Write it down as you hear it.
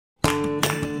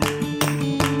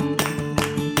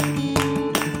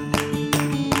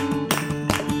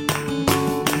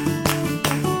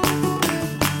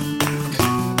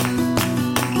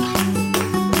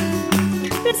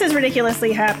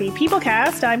Ridiculously Happy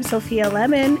Peoplecast. I'm Sophia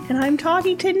Lemon, and I'm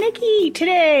talking to Nikki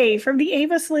today from the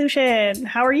Ava Solution.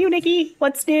 How are you, Nikki?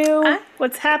 What's new?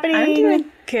 What's happening? I'm doing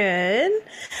good.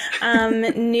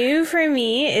 New for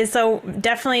me is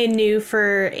definitely new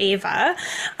for Ava.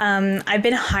 I've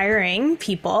been hiring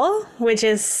people, which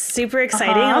is super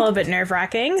exciting, a little bit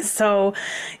nerve-wracking. So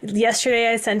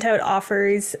yesterday I sent out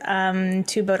offers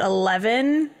to about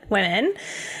 11 women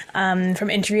from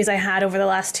interviews I had over the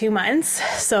last 2 months.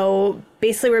 So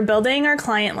basically we're building our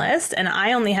client list, and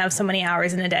I only have so many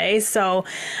hours in a day. So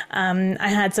I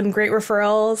had some great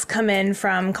referrals come in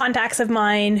from contacts of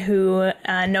mine who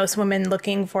know some women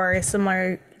looking for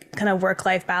similar kind of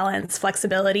work-life balance,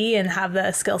 flexibility, and have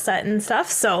the skill set and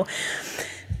stuff. So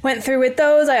went through with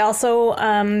those. I also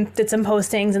did some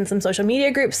postings in some social media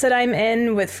groups that I'm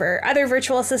in with for other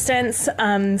virtual assistants.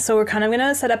 So we're kind of going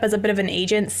to set up as a bit of an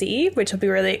agency, which will be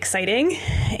really exciting,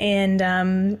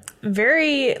 and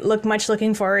much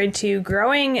looking forward to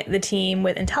growing the team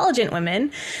with intelligent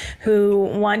women who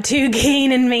want to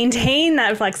gain and maintain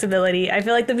that flexibility. I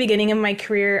feel like the beginning of my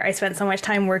career, I spent so much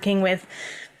time working with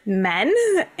men,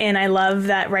 and I love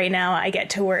that right now I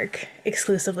get to work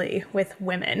exclusively with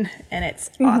women, and it's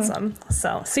awesome.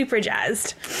 So super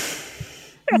jazzed.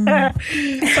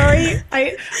 Sorry,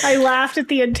 I laughed at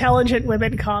the intelligent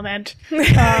women comment.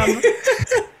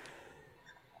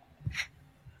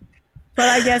 But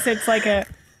I guess it's like a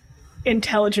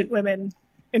intelligent women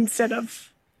instead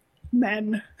of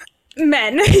men.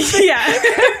 Men, yeah.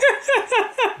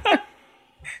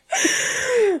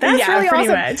 That's really pretty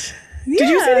awesome. much. Did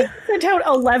you say that you sent out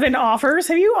 11 offers?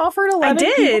 Have you offered 11? I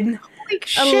did. People? Holy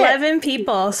shit. 11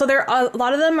 people. So a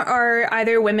lot of them are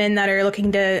either women that are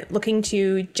looking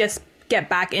to just get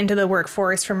back into the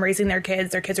workforce from raising their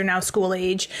kids. Their kids are now school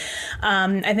age.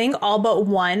 I think all but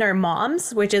one are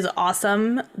moms, which is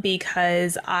awesome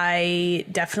because I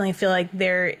definitely feel like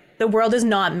the world is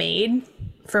not made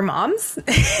for moms,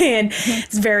 and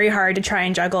it's very hard to try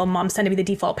and juggle. Moms tend to be the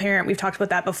default parent. We've talked about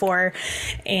that before,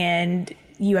 and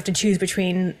you have to choose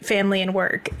between family and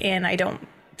work, and I don't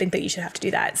think that you should have to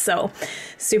do that. So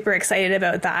super excited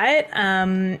about that.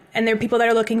 And there are people that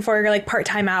are looking for like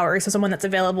part-time hours. So someone that's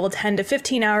available 10 to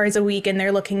 15 hours a week, and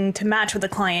they're looking to match with a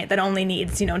client that only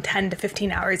needs, 10 to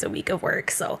 15 hours a week of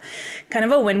work. So kind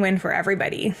of a win-win for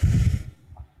everybody.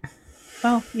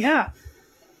 Well, yeah.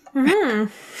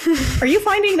 Are you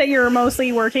finding that you're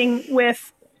mostly working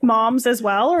with moms as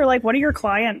well? Or like, what are your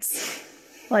clients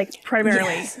like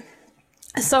primarily? Yes.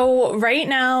 So right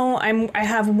now I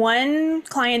have one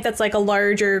client that's like a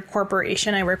larger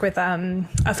corporation. I work with a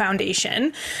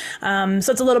foundation.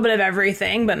 So it's a little bit of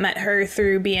everything, but met her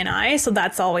through BNI. So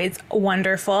that's always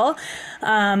wonderful.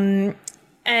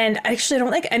 And actually, I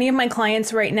don't think any of my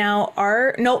clients right now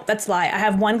nope, that's a lie. I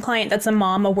have one client that's a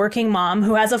working mom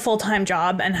who has a full-time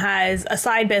job and has a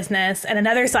side business and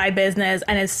another side business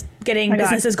and is getting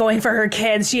businesses going for her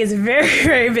kids. She is very,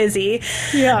 very busy.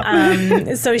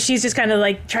 Yeah. So she's just kind of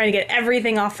like trying to get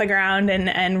everything off the ground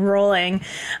and rolling.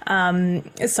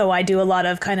 So I do a lot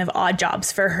of kind of odd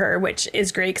jobs for her, which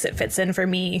is great because it fits in for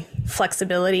me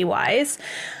flexibility wise.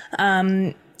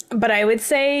 But I would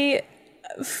say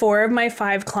 4 of my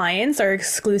 5 clients are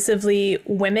exclusively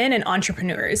women and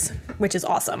entrepreneurs, which is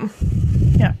awesome.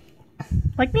 Yeah.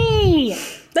 Like me.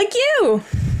 Like you.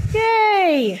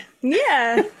 Yay.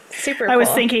 Yeah. Super cool. I was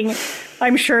thinking,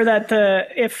 I'm sure that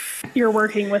if you're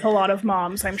working with a lot of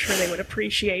moms, I'm sure they would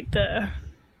appreciate the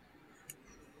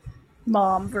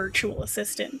mom virtual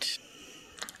assistant.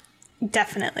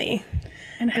 Definitely.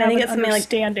 And have an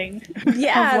understanding.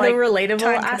 Yeah, of, like, the relatable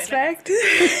aspect.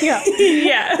 Yeah.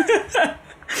 Yeah.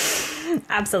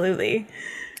 Absolutely.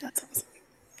 That's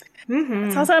awesome.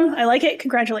 That's awesome. I like it.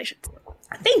 Congratulations.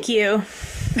 Thank you.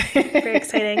 Very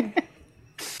exciting.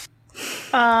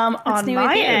 On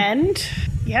my end,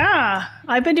 yeah,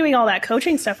 I've been doing all that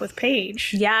coaching stuff with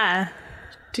Paige. Yeah.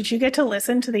 Did you get to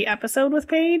listen to the episode with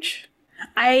Paige?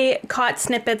 I caught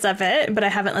snippets of it, but I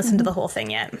haven't listened to the whole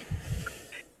thing yet.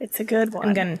 It's a good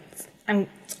one. I'm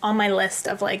on my list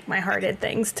of like my hearted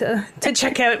things to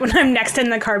check out when I'm next in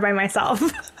the car by myself.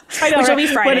 I know, which will be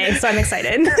Friday, so I'm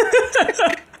excited.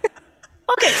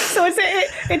 Okay, so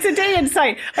it's a day in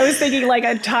sight. I was thinking like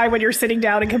a time when you're sitting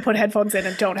down and can put headphones in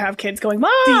and don't have kids going,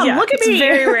 Mom, look at me. It's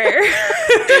very rare.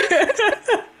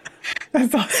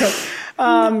 That's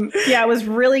awesome. Yeah, it was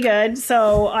really good.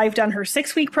 So I've done her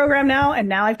 6-week program now, and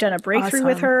now I've done a breakthrough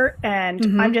with her,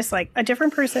 and I'm just like a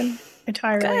different person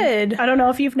entirely. Good. I don't know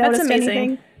if you've noticed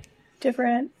anything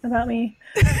different about me,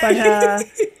 but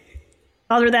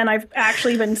Other than I've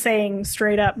actually been saying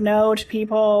straight up no to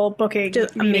people booking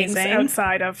Just meetings amazing.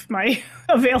 outside of my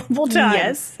available time.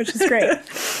 Yes. Which is great.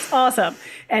 Awesome.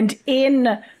 And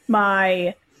in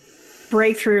my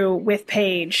breakthrough with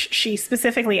Paige, she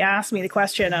specifically asked me the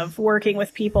question of working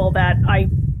with people that I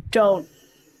don't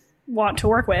want to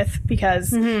work with because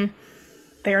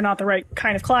they are not the right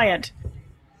kind of client.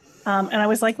 And I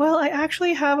was like, well, I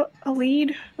actually have a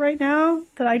lead right now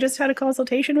that I just had a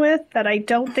consultation with that I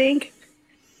don't think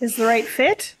is the right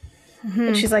fit.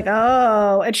 And she's like,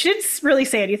 oh, and she didn't really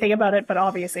say anything about it, but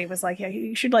obviously it was like, yeah,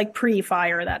 you should like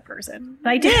pre-fire that person. And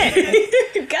I did.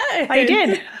 Good. I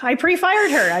did. I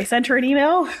pre-fired her. I sent her an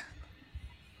email.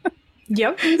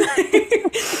 Yep.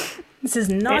 This is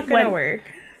not going to work.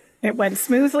 It went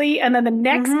smoothly. And then the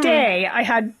next day I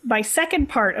had my second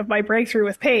part of my breakthrough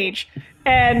with Paige.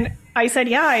 And I said,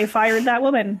 yeah, I fired that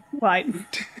woman. Well, I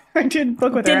didn't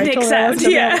book with her. Didn't I told her I accept.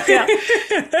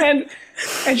 wasn't available.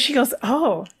 And she goes,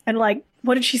 oh, and like,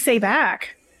 what did she say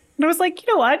back? And I was like,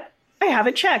 you know what? I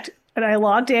haven't checked. And I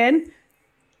logged in.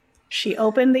 She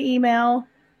opened the email.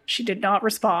 She did not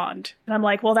respond. And I'm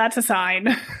like, well, that's a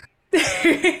sign.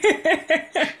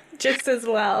 Just as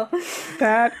well.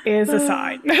 That is a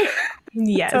sign.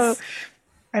 Yes. So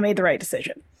I made the right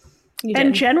decision. You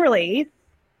And did. generally,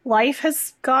 life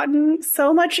has gotten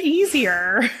so much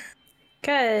easier.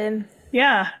 Good.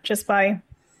 Yeah, just by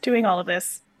doing all of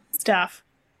this stuff.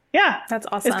 Yeah, That's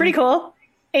awesome. it's pretty cool.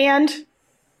 And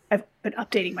I've been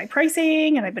updating my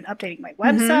pricing and I've been updating my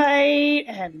website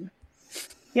and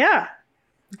yeah,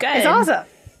 Good. it's awesome.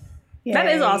 That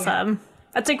is Yay. awesome.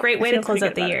 That's a great way to feel close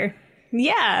pretty out the good about year.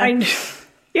 Yeah.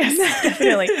 Yes,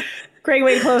 definitely. Great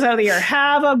way to close out the year.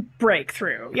 Have a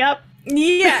breakthrough. Yep.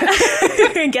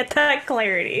 Yeah. Get that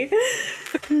clarity.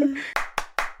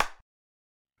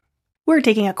 We're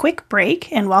taking a quick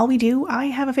break, and while we do, I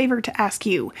have a favor to ask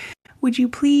you. Would you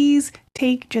please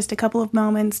take just a couple of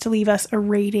moments to leave us a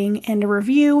rating and a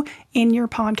review in your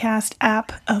podcast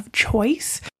app of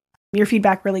choice? Your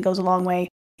feedback really goes a long way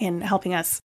in helping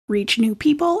us reach new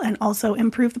people and also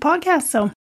improve the podcast.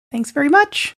 So thanks very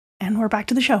much, and we're back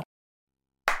to the show.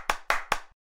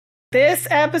 This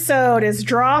episode is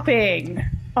dropping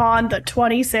on the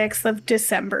 26th of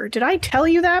December. Did I tell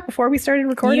you that before we started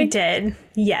recording? You did.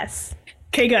 Yes.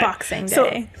 Okay, good. Boxing So-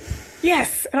 Day.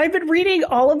 Yes, and I've been reading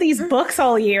all of these books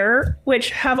all year, which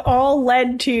have all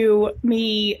led to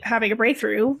me having a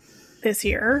breakthrough this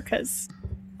year, because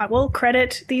I will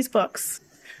credit these books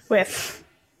with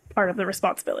part of the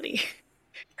responsibility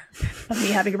of me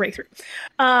having a breakthrough.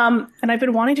 And I've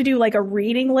been wanting to do like a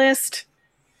reading list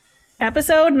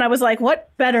episode, and I was like,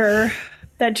 what better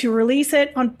than to release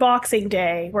it on Boxing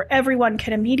Day, where everyone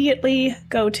can immediately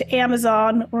go to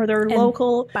Amazon or their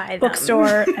local buy them.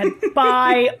 bookstore and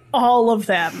buy all of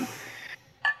them.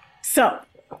 So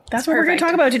that's what we're going perfect. to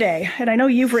talk about today. And I know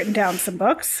you've written down some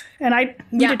books, and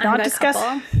we did I've not got a discuss.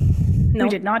 couple. We Nope.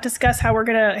 did not discuss how we're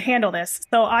going to handle this.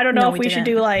 So I don't know No, if we we should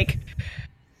didn't. do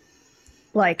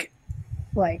like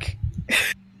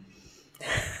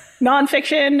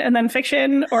nonfiction and then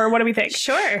fiction, or what do we think?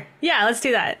 Sure. Yeah, let's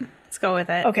do that. Let's go with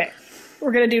it. Okay.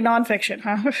 We're going to do nonfiction,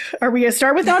 huh? Are we going to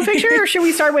start with nonfiction or should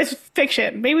we start with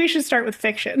fiction? Maybe we should start with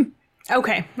fiction.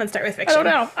 Okay, let's start with I fiction. don't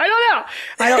know.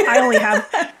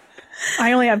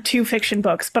 I only have 2 fiction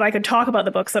books, but I could talk about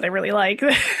the books that I really like.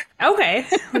 Okay,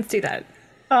 let's do that.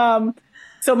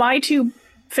 So my 2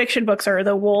 fiction books are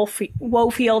the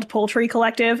Wofield Poultry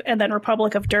Collective and then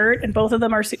Republic of Dirt, and both of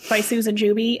them are by Susan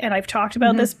Juby, and I've talked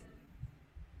about this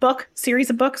series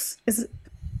of books.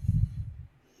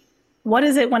 What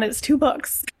is it when it's 2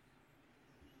 books?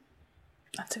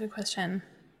 That's a good question.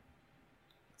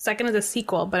 Second is a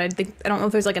sequel, but I don't know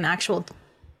if there's like an actual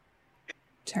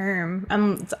term.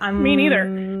 I'm Me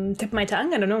neither. Tip of my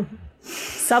tongue. I don't know.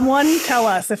 Someone tell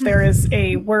us if there is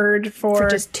a word for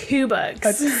Just 2 books.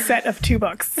 a set of 2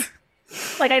 books.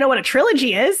 Like, I know what a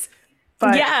trilogy is,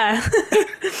 but yeah.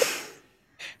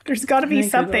 there's got to be Google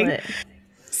something. it.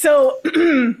 So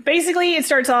basically, it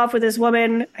starts off with this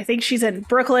woman. I think she's in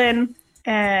Brooklyn,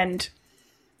 and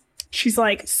she's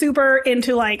like super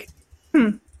into like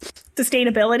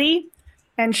sustainability,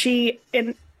 and she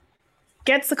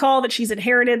gets the call that she's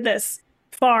inherited this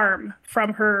farm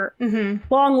from her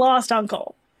long lost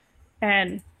uncle,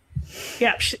 and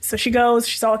yeah, so she goes.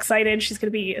 She's all excited. She's going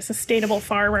to be a sustainable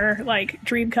farmer, like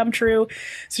dream come true.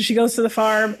 So she goes to the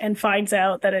farm and finds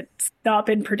out that it's not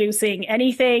been producing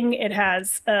anything. It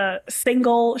has a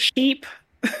single sheep,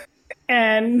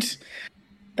 and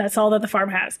that's all that the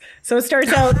farm has. So it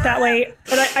starts out that way.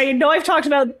 And I know I've talked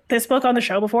about this book on the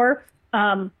show before,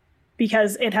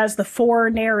 because it has the 4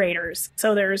 narrators.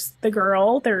 So there's the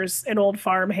girl, there's an old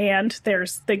farmhand,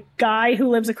 there's the guy who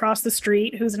lives across the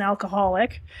street who's an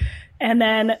alcoholic, and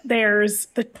then there's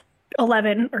the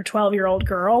 11 or 12-year-old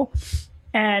girl,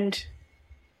 and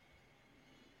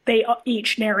they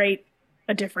each narrate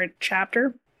a different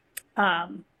chapter.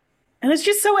 And it's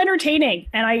just so entertaining.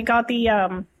 And I got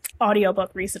the audiobook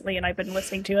recently, and I've been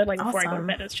listening to it like before I go to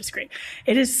bed. It's just great.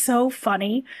 It is so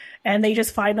funny, and they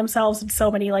just find themselves in so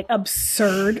many like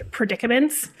absurd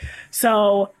predicaments.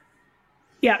 So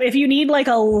yeah, if you need like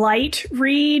a light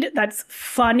read that's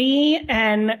funny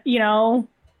and, you know,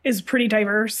 is pretty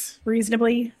diverse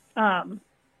reasonably,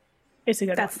 it's a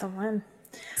good That's the one.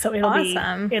 So it'll be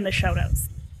in the show notes.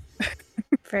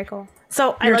 Very cool.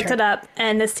 So I looked it up,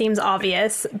 and this seems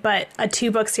obvious, but a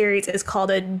 2-book series is called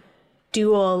a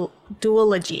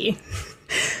duology.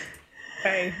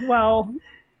 Okay, well,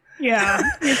 yeah,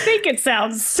 you think it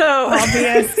sounds so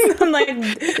obvious. I'm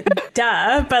like,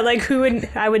 duh, but like,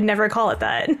 I would never call it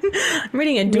that. I'm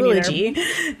reading a duology.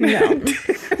 No.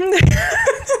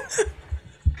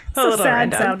 So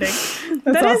sad sounding.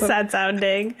 That awesome. Is sad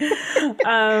sounding.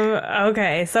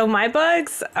 Okay, so my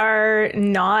books are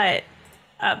not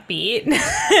upbeat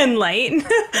and light.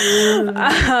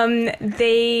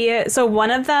 So one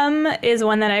of them is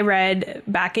one that I read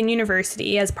back in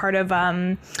university as part of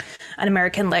an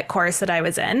American Lit course that I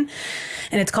was in,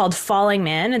 and it's called Falling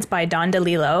Man. It's by Don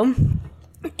DeLillo,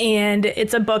 and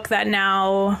it's a book that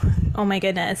now, oh my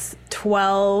goodness,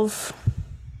 13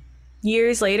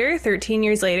 years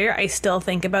later, I still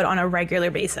think about on a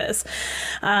regular basis.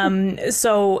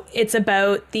 So it's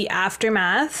about the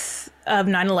aftermath of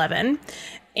 9/11,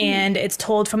 and it's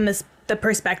told from the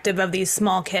perspective of these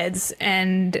small kids.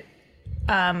 And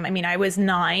I mean, I was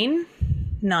nine,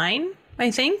 I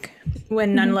think,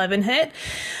 when 9/11 hit.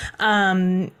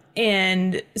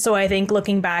 And so I think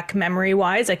looking back memory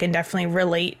wise, I can definitely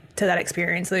relate to that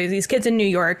experience. So there's these kids in New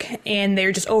York, and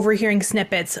they're just overhearing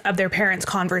snippets of their parents'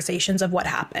 conversations of what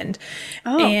happened.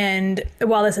 Oh. And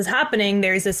while this is happening,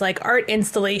 there's this like art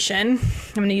installation,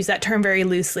 I'm going to use that term very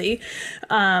loosely,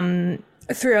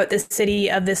 throughout the city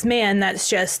of this man that's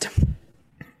just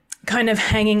kind of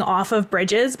hanging off of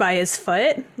bridges by his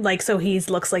foot. Like, so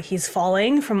looks like he's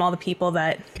falling from all the people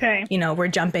that, you know, were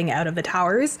jumping out of the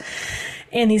towers.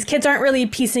 And these kids aren't really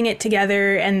piecing it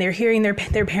together, and they're hearing their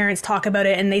parents talk about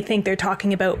it, and they think they're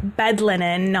talking about bed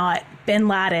linen, not Bin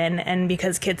Laden. And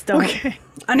because kids don't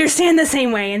understand the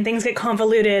same way, and things get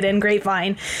convoluted and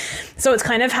grapevine. So it's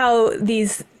kind of how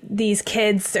these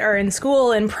kids are in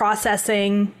school and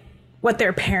processing what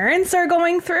their parents are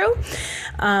going through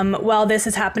while this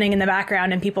is happening in the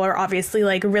background, and people are obviously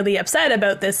like really upset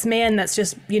about this man that's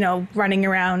just, you know, running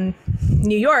around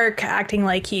New York acting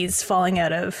like he's falling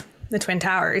out of the Twin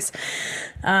Towers.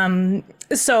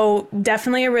 So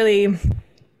definitely a really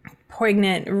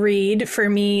poignant read for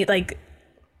me, like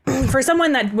for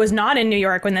someone that was not in New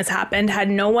York when this happened, had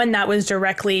no one that was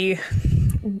directly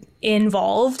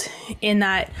involved in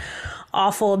that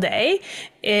awful day.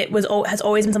 Has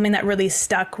always been something that really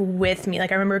stuck with me.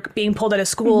 Like I remember being pulled out of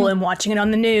school and watching it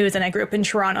on the news, and I grew up in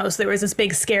Toronto, so there was this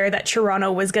big scare that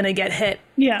Toronto was going to get hit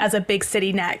as a big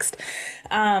city next.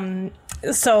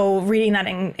 So reading that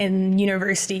in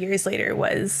university years later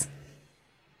was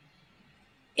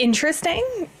interesting,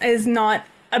 is not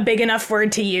a big enough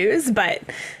word to use, but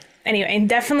anyway,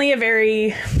 definitely a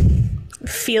very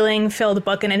feeling-filled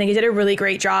book, and I think he did a really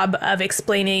great job of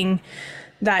explaining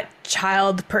that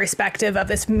child perspective of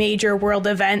this major world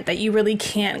event that you really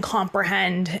can't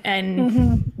comprehend,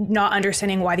 and not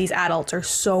understanding why these adults are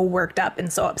so worked up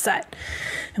and so upset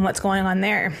and what's going on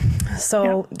there.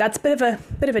 So that's a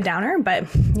bit of a downer, but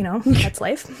you know, that's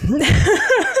life.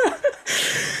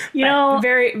 You know,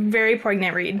 very, very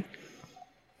poignant read.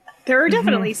 There are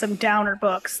definitely some downer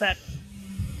books that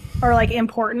are like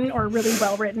important or really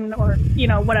well written, or, you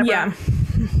know, whatever,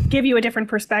 give you a different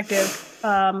perspective.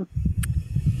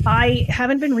 I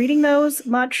haven't been reading those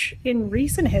much in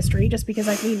recent history, just because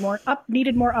I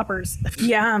needed more uppers.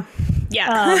 Yeah.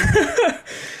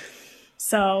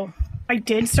 So I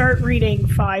did start reading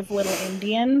Five Little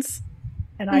Indians,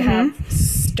 and I have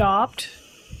stopped,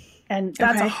 and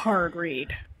that's a hard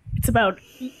read. It's about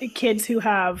kids who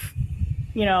have,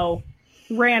 you know,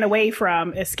 ran away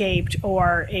from, escaped,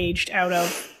 or aged out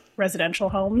of residential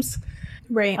homes.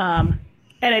 Right. And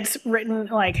it's written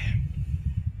like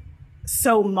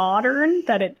so modern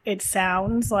that it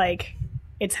sounds like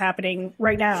it's happening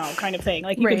right now, kind of thing.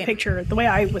 Like you can picture, the way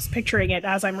I was picturing it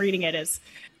as I'm reading it is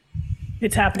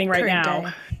it's happening right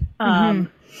now.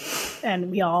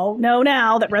 And we all know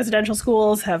now that residential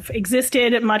schools have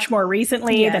existed much more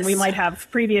recently than we might have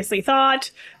previously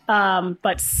thought.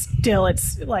 But still,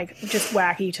 it's like just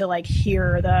wacky to like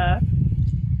hear the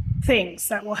things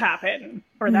that will happen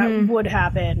or that would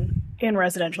happen in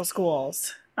residential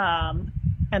schools. And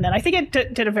then I think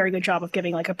it did a very good job of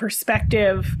giving like a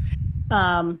perspective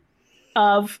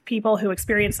of people who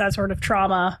experience that sort of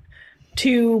trauma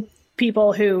to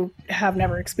people who have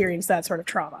never experienced that sort of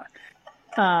trauma.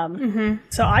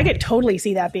 So I could totally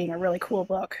see that being a really cool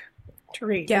book to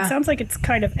read. Yeah. It sounds like it's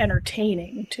kind of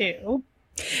entertaining too.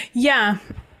 Yeah.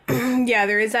 Yeah,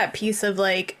 there is that piece of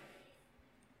like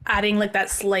adding like that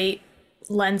slight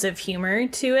lens of humor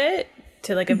to it,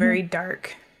 to like a very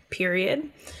dark period.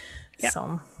 Yeah.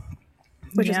 So,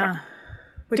 which is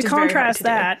to contrast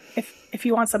that, if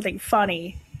you want something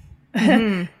funny,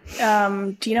 do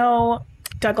you know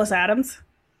Douglas Adams?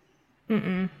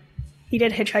 Mm-mm. He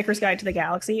did Hitchhiker's Guide to the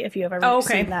Galaxy, if you have ever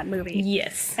seen that movie.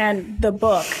 Yes. And the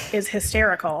book is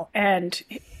hysterical. And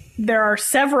there are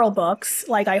several books.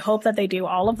 Like, I hope that they do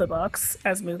all of the books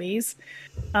as movies.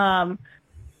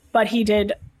 But he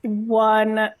did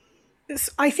one...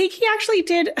 I think he actually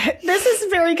did... This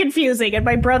is very confusing, and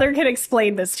my brother can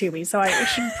explain this to me, so I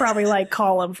should probably, like,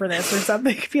 call him for this or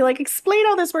something. Be like, explain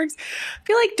how this works. I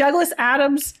feel like Douglas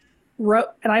Adams wrote...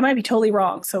 And I might be totally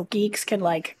wrong, so geeks can,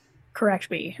 like...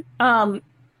 correct me,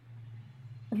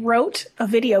 wrote a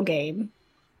video game,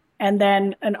 and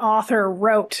then an author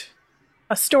wrote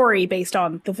a story based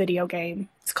on the video game.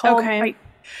 It's called,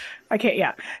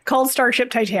 called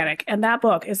Starship Titanic. And that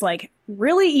book is like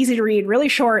really easy to read, really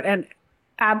short, and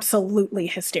absolutely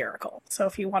hysterical. So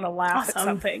if you want to laugh at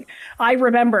something, I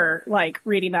remember like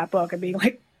reading that book and being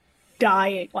like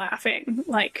dying laughing,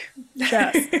 like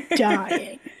just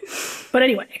dying. But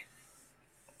anyway,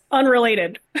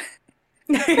 unrelated.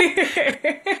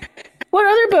 What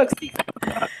other books do you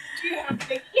have,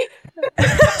 Vicky?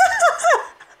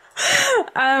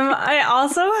 I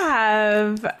also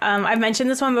have, I've mentioned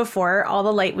this one before, All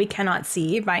the Light We Cannot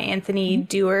See by Anthony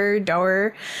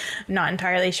Doerr. Not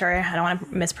entirely sure. I don't want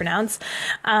to mispronounce.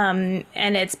 And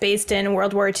it's based in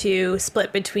World War II,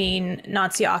 split between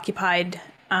Nazi-occupied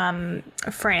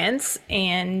France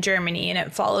and Germany. And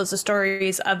it follows the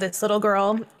stories of this little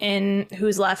girl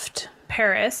who's left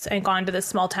Paris and gone to this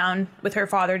small town with her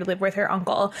father to live with her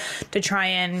uncle to try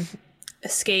and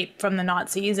escape from the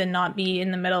Nazis and not be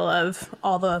in the middle of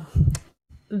all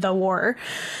the war.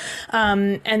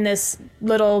 And this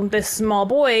small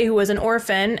boy who was an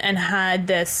orphan and had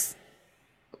this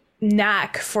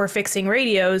knack for fixing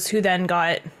radios, who then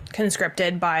got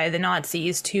conscripted by the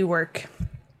Nazis to work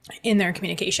in their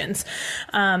communications,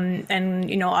 and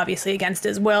you know, obviously against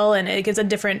his will, and it gives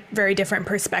a very different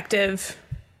perspective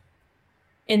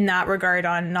in that regard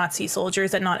on Nazi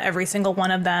soldiers, that not every single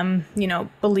one of them, you know,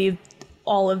 believed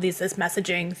all of this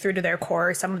messaging through to their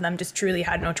core. Some of them just truly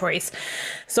had no choice.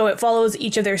 So it follows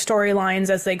each of their storylines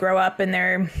as they grow up and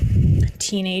they're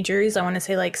teenagers. I want to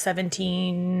say like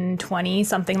 17, 20,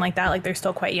 something like that. Like they're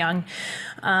still quite young.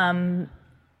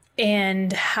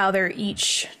 And how they're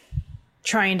each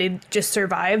trying to just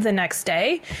survive the next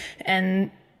day.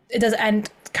 And it does end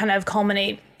kind of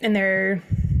culminate in their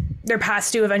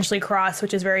paths do eventually cross,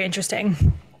 which is very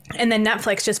interesting. And then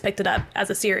Netflix just picked it up as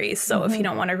a series. So if you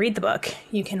don't want to read the book,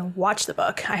 you can watch the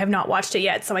book. I have not watched it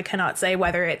yet, so I cannot say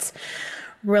whether it's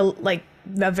like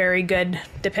a very good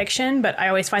depiction. But I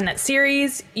always find that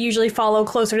series usually follow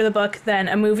closer to the book than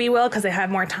a movie will, because they have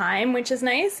more time, which is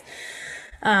nice.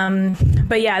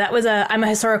 But yeah, I'm a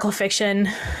historical fiction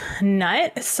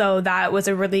nut. So that was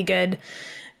a really good,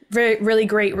 really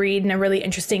great read and a really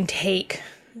interesting take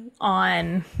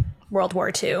on World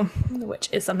War II, which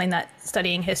is something that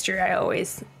studying history I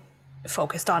always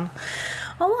focused on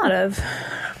a lot of.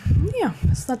 Yeah,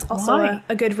 so that's also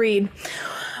a good read.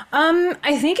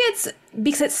 I think it's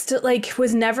because it's still like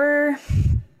was never.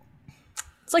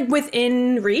 It's like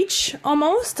within reach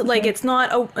almost. Like it's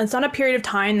not a period of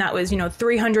time that was,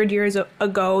 300 years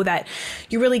ago that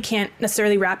you really can't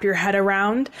necessarily wrap your head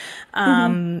around.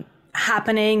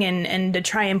 Happening and to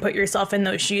try and put yourself in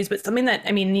those shoes, but something that,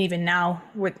 I mean, even now,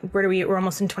 we're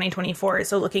almost in 2024,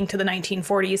 so looking to the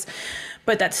 1940s,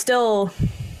 but that's still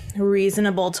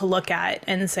reasonable to look at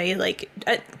and say, like,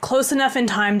 close enough in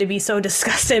time to be so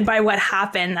disgusted by what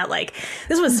happened that, like,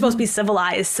 this was supposed to be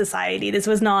civilized society. This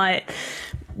was not,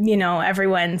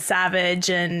 everyone savage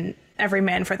and every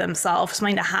man for themselves.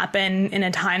 Something to happen in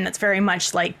a time that's very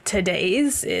much like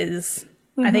today's is...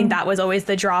 I think that was always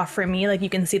the draw for me. Like, you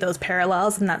can see those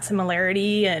parallels and that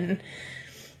similarity, and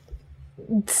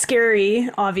scary,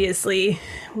 obviously,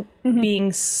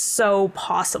 being so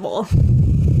possible.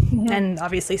 And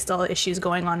obviously still issues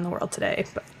going on in the world today.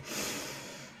 But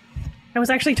I was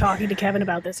actually talking to Kevin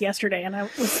about this yesterday, and I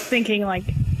was thinking, like,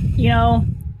 you know,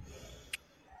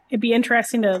 it'd be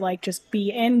interesting to, like, just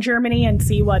be in Germany and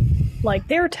see what, like,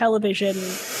 their television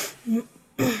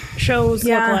shows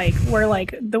look like, where,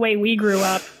 like, the way we grew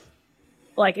up,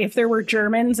 like, if there were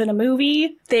Germans in a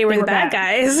movie, they were the bad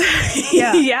guys.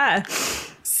 Yeah. Yeah.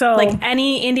 So, like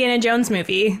any Indiana Jones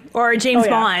movie or James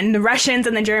Bond, the Russians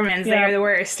and the Germans, they are the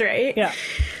worst, right? Yeah.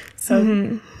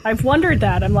 So I've wondered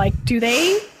that. I'm like, do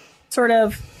they sort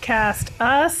of cast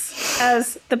us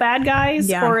as the bad guys?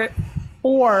 Yeah.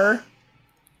 Or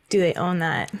do they own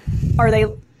that? are they...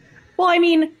 Well, I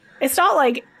mean, it's not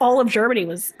like all of Germany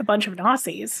was a bunch of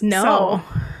Nazis. No. So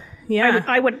Yeah.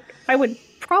 I would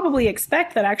probably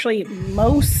expect that actually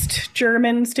most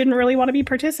Germans didn't really want to be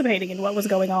participating in what was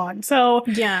going on. So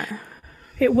yeah.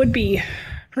 it would be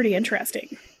pretty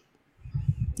interesting.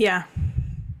 Yeah.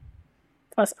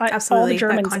 Plus, Absolutely. all the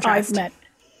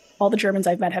Germans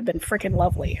I've met have been freaking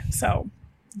lovely. So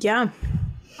yeah.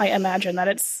 I imagine that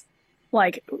it's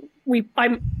like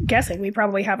I'm guessing we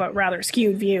probably have a rather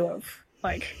skewed view of,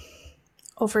 like,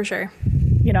 Oh, for sure.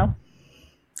 you know,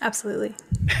 Absolutely.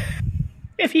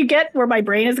 if you get where my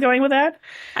brain is going with that.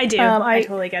 I do. I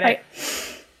totally get it.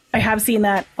 I have seen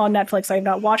that on Netflix. I have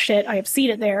not watched it. I have seen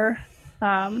it there.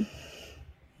 Yeah.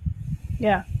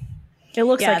 It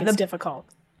looks like it's difficult.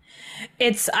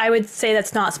 I would say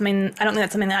that's not something, I don't think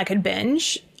that's something that I could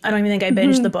binge. I don't even think I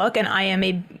binged the book, and I am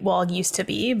used to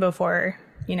be before,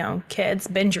 you know, kids,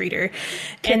 binge reader.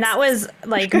 And that was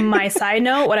like my side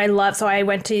note, what I love. So I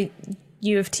went to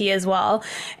U of T as well.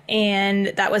 And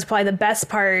that was probably the best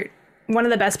part. One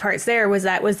of the best parts there was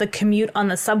the commute on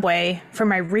the subway for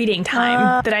my reading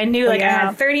time, that I knew, like, I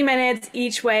had 30 minutes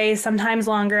each way, sometimes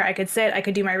longer. I could sit, I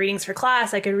could do my readings for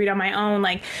class, I could read on my own.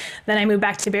 Like, then I moved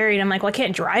back to Barrie and I'm like, well, I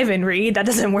can't drive and read. That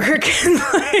doesn't work.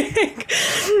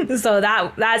 So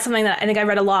that's something that I think I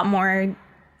read a lot more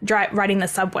riding the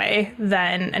subway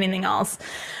than anything else.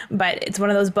 But it's one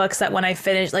of those books that when I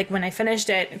finished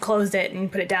it, closed it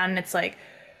and put it down, and it's like,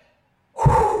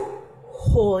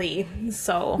 holy.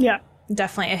 So Yeah.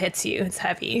 definitely it hits you. It's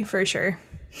heavy for sure.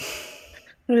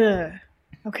 Ugh.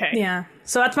 Okay. Yeah.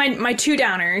 So that's my two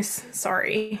downers.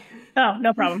 Sorry. Oh,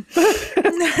 no problem.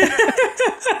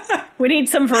 We need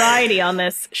some variety on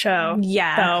this show.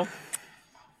 Yeah. So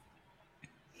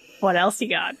what else you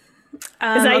got? Is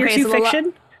that your two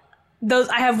fiction? Those,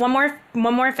 I have one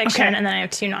more fiction, Okay. and then I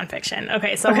have two nonfiction.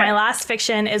 Okay, so my last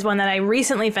fiction is one that I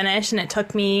recently finished, and it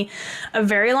took me a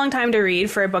very long time to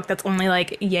read for a book that's only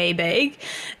like yay big,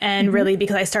 and really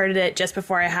because I started it just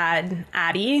before I had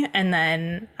Addie, and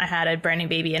then I had a brand new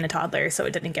baby and a toddler, so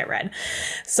it didn't get read.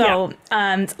 So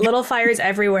Little Fires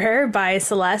Everywhere by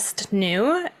Celeste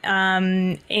New,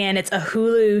 and it's a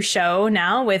Hulu show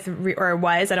now or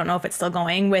was, I don't know if it's still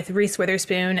going, with Reese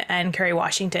Witherspoon and Kerry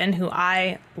Washington, who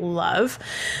I love.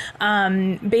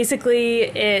 Basically,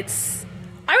 I would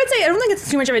say, I don't think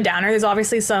it's too much of a downer. There's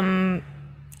obviously some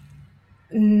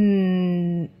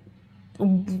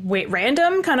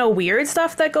random kind of weird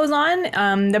stuff that goes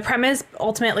on. The premise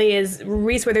ultimately is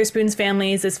Reese Witherspoon's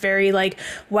family is this very, like,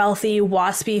 wealthy,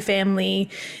 waspy family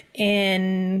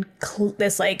in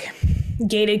this, like,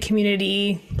 gated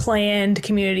community, planned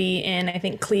community in, I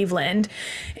think, Cleveland.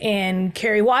 And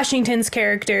Kerry Washington's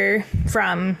character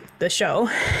from the show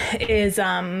is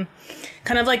kind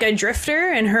of like a drifter,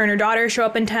 and her daughter show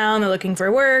up in town. They're looking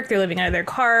for work. They're living out of their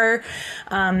car.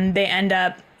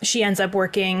 She ends up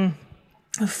working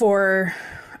for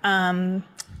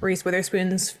Reese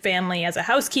Witherspoon's family as a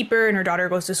housekeeper, and her daughter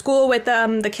goes to school with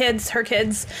her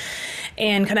kids,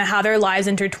 and kind of how their lives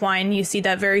intertwine. You see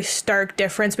that very stark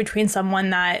difference between someone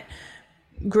that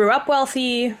grew up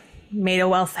wealthy,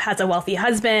 has a wealthy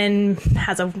husband,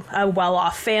 has a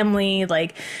well-off family.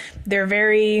 Like, they're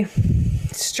very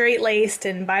straight-laced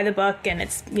and by the book, and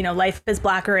it's, you know, life is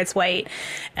black or it's white.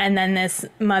 And then this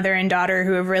mother and daughter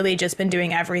who have really just been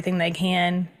doing everything they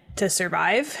can to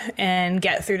survive and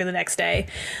get through to the next day.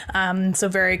 So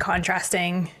very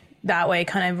contrasting that way,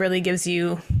 kind of really gives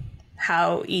you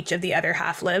how each of the other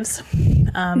half lives.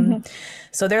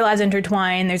 So their lives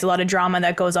intertwine. There's a lot of drama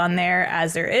that goes on there,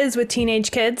 as there is with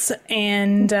teenage kids.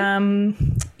 And,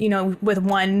 you know, with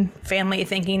one family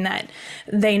thinking that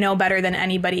they know better than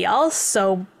anybody else.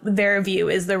 So their view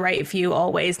is the right view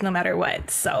always, no matter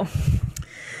what. So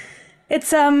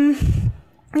it's,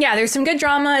 yeah, there's some good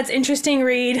drama. It's interesting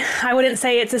read. I wouldn't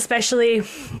say it's especially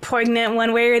poignant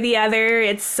one way or the other.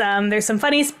 It's there's some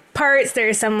funny parts.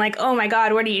 There's some, like, oh my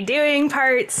God, what are you doing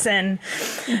parts? And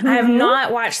I have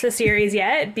not watched the series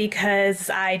yet because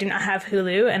I do not have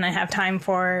Hulu, and I have time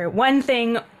for one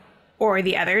thing or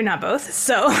the other, not both.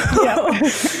 So,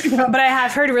 Yeah. but I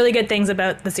have heard really good things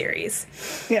about the series.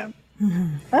 Yeah.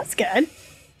 That's good.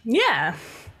 Yeah.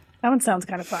 That one sounds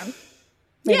kind of fun.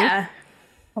 Maybe. Yeah.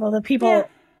 Although the people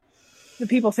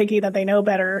thinking that they know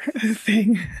better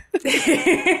thing.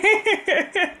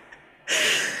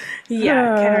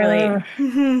 Yeah, can relate.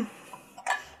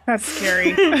 That's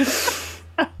scary.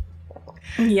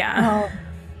 Yeah. Oh,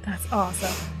 that's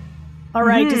awesome. All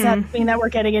right, does that mean that we're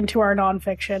getting into our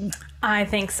nonfiction? I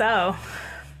think so.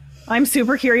 I'm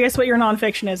super curious what your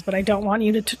nonfiction is, but I don't want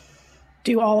you to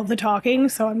do all of the talking,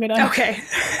 so I'm gonna. Okay.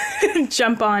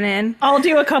 Jump on in. I'll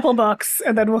do a couple books,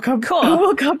 and then we'll come. Cool.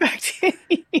 We'll come back to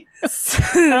you.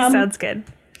 Sounds good.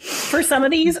 For some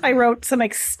of these, I wrote some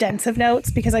extensive notes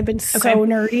because I've been so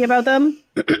nerdy about them.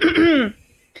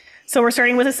 So we're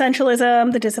starting with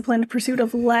Essentialism, The Disciplined Pursuit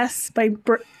of Less by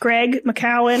Greg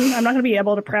McKeown. I'm not going to be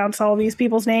able to pronounce all of these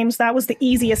people's names. That was the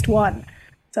easiest one.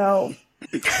 So,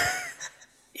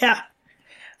 yeah.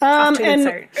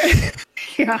 And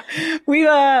yeah,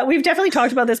 we've definitely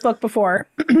talked about this book before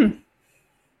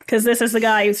because this is the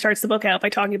guy who starts the book out by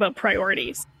talking about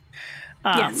priorities.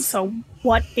 Yes. So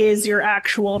what is your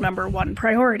actual number one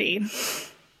priority?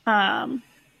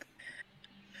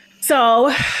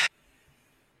 So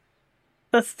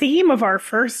the theme of our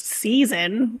first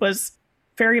season was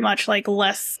very much like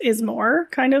less is more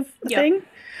kind of thing.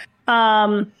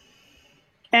 And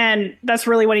that's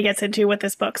really what he gets into with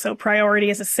this book. So priority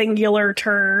is a singular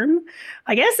term.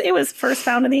 I guess it was first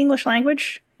found in the English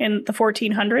language in the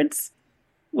 1400s,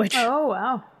 which... Oh,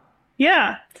 wow.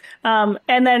 Yeah.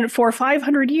 And then for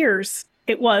 500 years,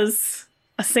 it was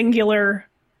a singular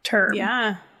term.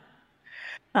 Yeah.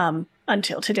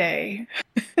 Until today.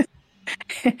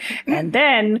 And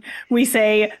then we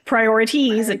say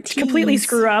priorities and completely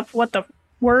screw up what the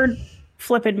word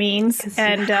flippin' means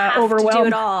and overwhelm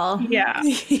it all. Yeah.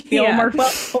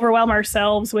 Overwhelm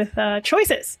ourselves with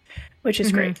choices, which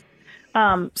is great.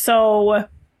 So,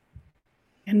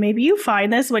 and maybe you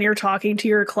find this when you're talking to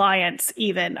your clients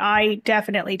even. I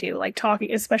definitely do. Like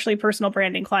talking, especially personal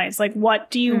branding clients. Like, what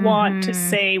do you want to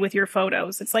say with your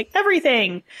photos? It's like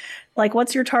everything. Like,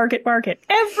 what's your target market?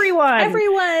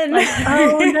 Everyone. Like,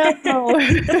 oh no.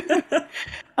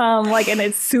 Like, and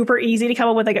it's super easy to come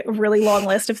up with like a really long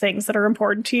list of things that are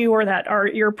important to you or that are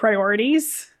your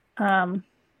priorities.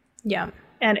 Yeah.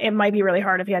 And it might be really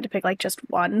hard if you had to pick like just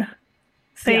one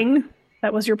thing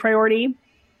that was your priority,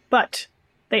 but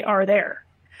they are there.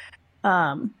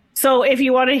 So if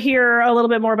you want to hear a little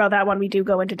bit more about that one, we do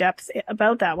go into depth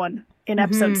about that one in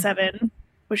episode 7,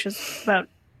 which is about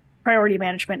priority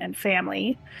management and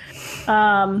family.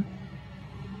 Yeah.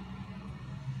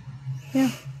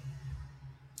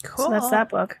 Cool. So that's that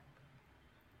book.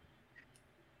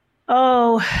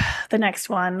 Oh, the next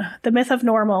one. The Myth of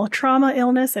Normal, Trauma,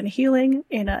 Illness, and Healing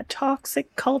in a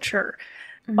Toxic Culture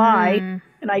by,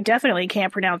 and I definitely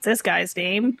can't pronounce this guy's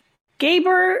name,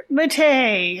 Gabor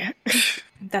Mate.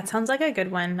 That sounds like a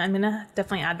good one. I'm going to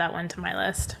definitely add that one to my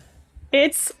list.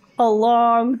 It's a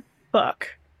long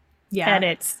book. Yeah. And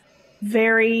it's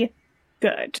very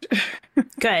good.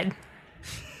 Good.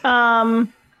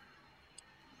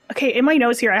 Okay, in my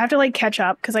notes here, I have to like catch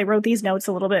up because I wrote these notes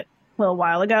a little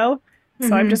while ago.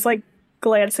 So I'm just like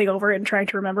glancing over it and trying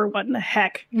to remember what in the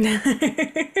heck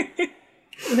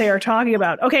they are talking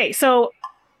about. Okay, so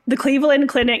the Cleveland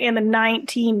Clinic in the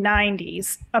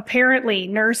 1990s, apparently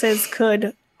nurses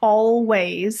could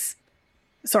almost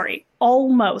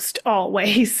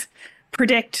always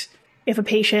predict if a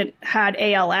patient had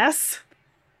ALS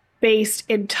based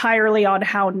entirely on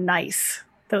how nice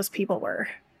those people were.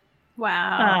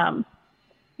 Wow.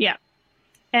 Yeah.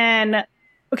 And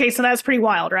okay, so that's pretty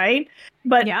wild, right?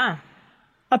 But yeah.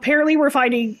 Apparently we're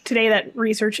finding today that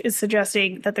research is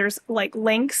suggesting that there's like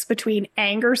links between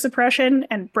anger suppression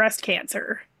and breast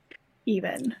cancer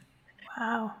even.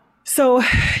 Wow. So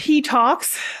he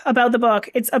talks about the book.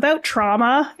 It's about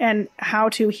trauma and how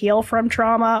to heal from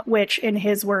trauma, which in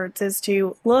his words is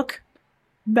to look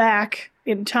back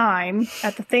in time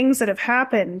at the things that have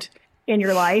happened in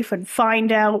your life and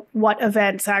find out what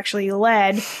events actually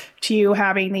led to you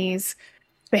having these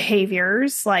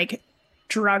behaviors like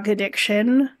drug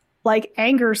addiction, like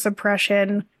anger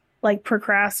suppression, like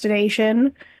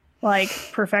procrastination, like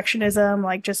perfectionism,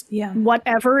 like just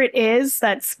whatever it is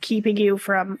that's keeping you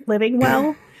from living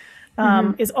well,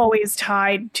 is always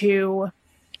tied to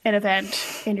an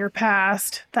event in your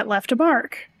past that left a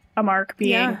mark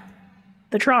being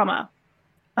the trauma.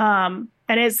 And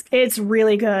it's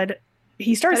really good.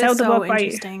 He starts out the book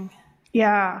by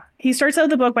he starts out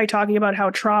the book by talking about how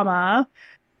trauma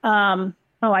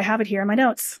I have it here in my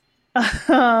notes.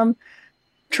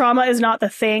 trauma is not the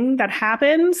thing that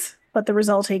happens, but the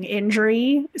resulting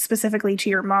injury, specifically to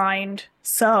your mind.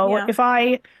 So Yeah. if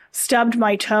I stubbed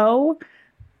my toe,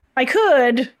 I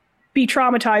could be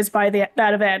traumatized by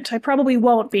that event. I probably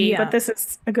won't be, Yeah. but this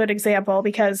is a good example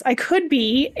because I could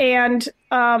be. And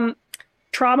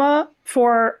trauma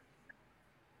for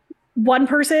one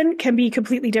person can be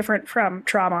completely different from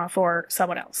trauma for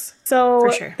someone else. So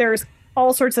For sure. there's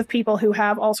all sorts of people who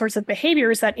have all sorts of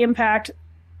behaviors that impact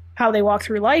how they walk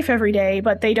through life every day,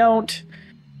 but they don't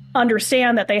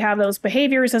understand that they have those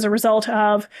behaviors as a result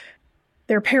of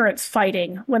their parents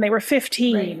fighting when they were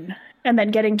 15 Right. and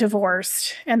then getting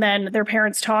divorced and then their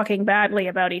parents talking badly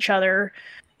about each other,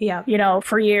 Yeah. you know,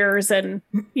 for years. And,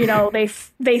 you know,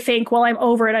 they think, well, I'm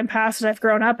over it. I'm past it. I've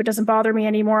grown up. It doesn't bother me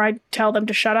anymore. I tell them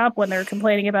to shut up when they're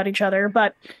complaining about each other.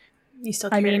 But You still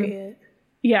I carry mean, it.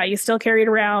 yeah, you still carry it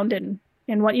around and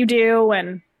what you do.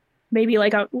 And maybe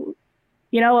like a,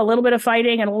 you know, a little bit of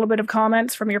fighting and a little bit of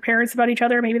comments from your parents about each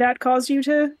other. Maybe that caused you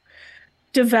to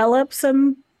develop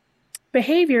some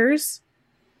behaviors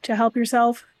to help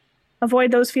yourself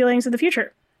avoid those feelings in the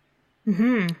future.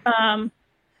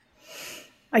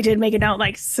 I did make a note,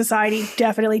 like, society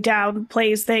definitely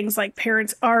downplays things like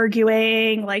parents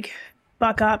arguing, like,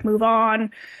 buck up, move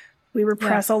on. We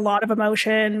repress a lot of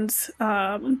emotions.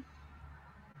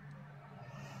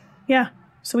 Yeah.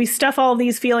 So we stuff all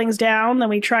these feelings down, then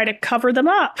we try to cover them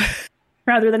up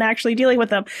rather than actually dealing with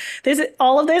them.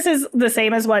 All of this is the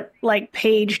same as what like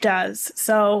Paige does.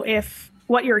 So if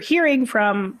what you're hearing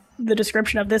from the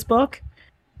description of this book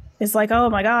is like, oh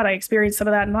my God, I experienced some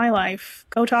of that in my life,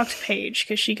 go talk to Paige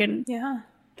because she can. Yeah.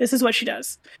 This is what she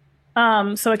does.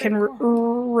 So it can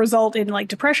result in like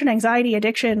depression, anxiety,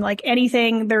 addiction, like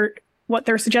anything. What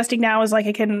they're suggesting now is like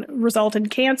it can result in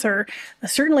cancer.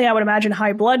 Certainly, I would imagine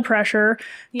high blood pressure,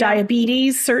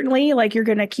 diabetes. Certainly, like you're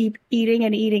going to keep eating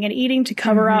and eating and eating to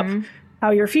cover up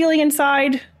how you're feeling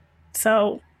inside.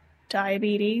 So,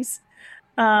 diabetes.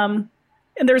 And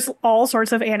there's all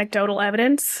sorts of anecdotal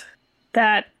evidence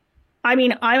that. I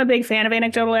mean, I'm a big fan of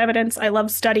anecdotal evidence. I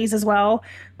love studies as well,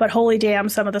 but holy damn,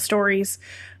 some of the stories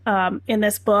in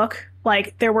this book,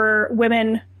 like there were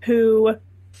women who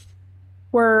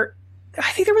were,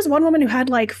 I think there was one woman who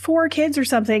had like 4 kids or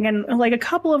something, and like a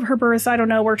couple of her births, I don't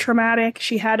know, were traumatic.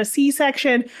 She had a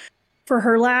C-section for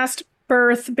her last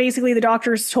birth. Basically, the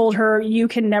doctors told her, you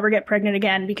can never get pregnant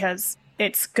again because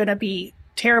it's going to be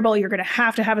terrible. You're going to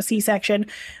have a C-section.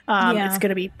 It's going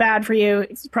to be bad for you.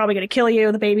 It's probably going to kill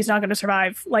you. The baby's not going to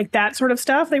survive. Like that sort of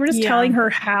stuff. They were just telling her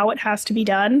how it has to be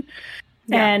done.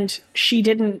 Yeah. And she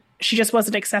just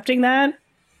wasn't accepting that.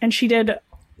 And she did,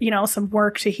 you know, some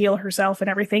work to heal herself and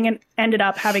everything and ended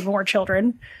up having more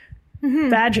children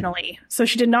vaginally. So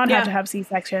she did not have to have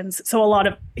C-sections. So a lot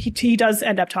of, he does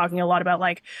end up talking a lot about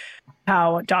like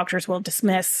how doctors will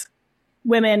dismiss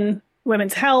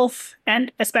women's health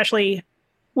and especially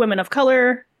women of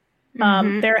color,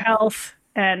 their health.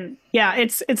 And yeah,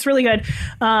 it's really good.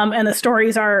 And the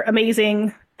stories are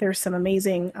amazing. There's some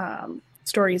amazing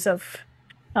stories of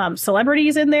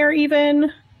celebrities in there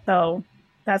even. So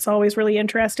that's always really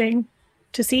interesting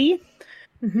to see.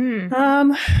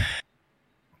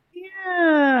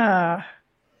 Yeah.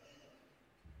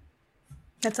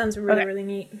 That sounds really, really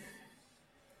neat.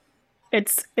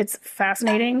 It's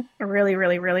fascinating. I really,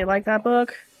 really, really like that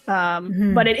book.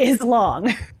 But it is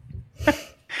long.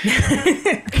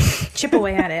 Chip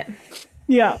away at it.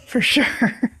 Yeah, for sure.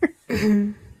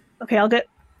 Okay, I'll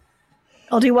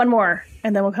do one more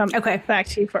and then we'll come back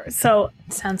to you first. So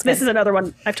sounds good. This is another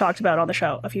one I've talked about on the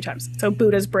show a few times. So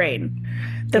Buddha's Brain,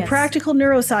 the practical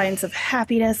neuroscience of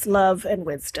happiness, love, and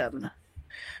wisdom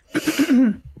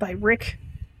by Rick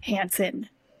Hanson,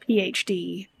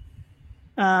 PhD.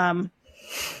 And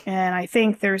I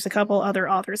think there's a couple other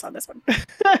authors on this one.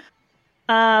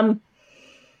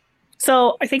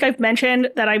 So I think I've mentioned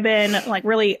that I've been like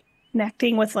really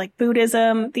connecting with like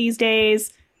Buddhism these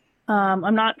days.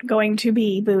 I'm not going to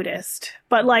be Buddhist,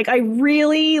 but like I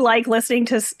really like listening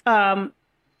to the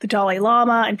Dalai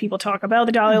Lama and people talk about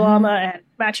the Dalai Lama and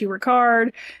Matthieu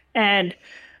Ricard and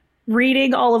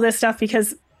reading all of this stuff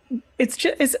because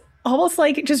it's almost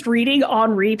like just reading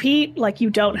on repeat. Like you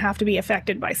don't have to be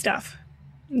affected by stuff.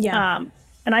 Yeah.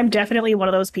 And I'm definitely one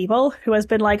of those people who has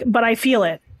been like, but I feel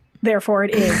it, therefore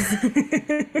it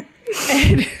is.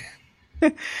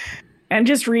 and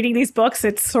just reading these books,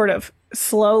 it's sort of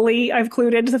slowly I've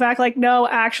clued into the fact like, no,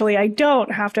 actually, I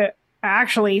don't have to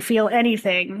actually feel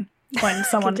anything when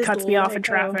someone cuts me off in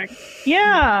traffic.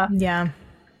 Yeah. Yeah.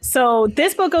 So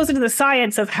this book goes into the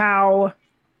science of how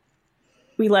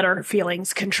we let our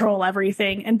feelings control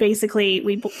everything. And basically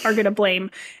we are going to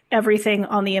blame everything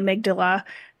on the amygdala.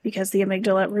 because the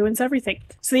amygdala ruins everything.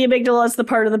 So the amygdala is the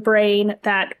part of the brain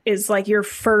that is like your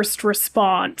first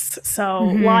response. So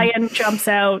lion jumps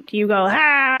out, you go,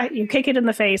 ah, you kick it in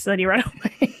the face, and then you run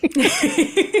away.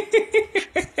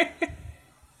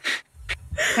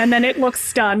 And then it looks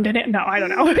stunned and no, I don't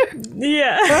know.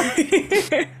 Yeah.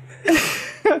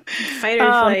 Fight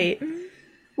or flight.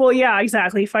 Well, yeah,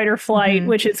 exactly. Fight or flight,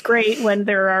 which is great when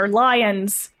there are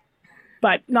lions,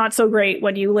 but not so great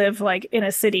when you live like in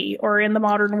a city or in the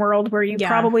modern world where you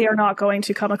probably are not going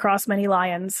to come across many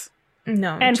lions.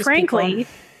 No. And just frankly,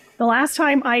 people. the last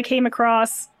time I came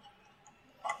across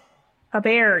a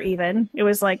bear, even, it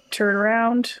was like turn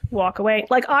around, walk away.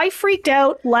 Like I freaked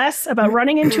out less about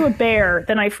running into a bear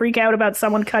than I freak out about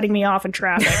someone cutting me off in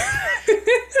traffic.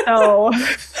 So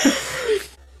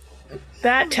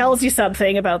that tells you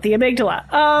something about the amygdala.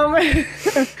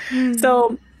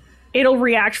 So it'll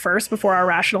react first before our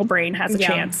rational brain has a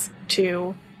chance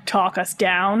to talk us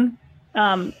down.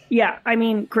 Yeah, I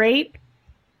mean, great,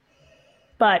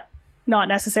 but not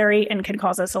necessary and can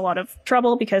cause us a lot of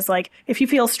trouble because, like, if you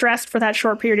feel stressed for that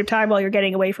short period of time while you're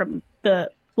getting away from the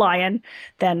lion,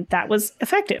 then that was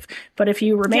effective. But if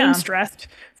you remain stressed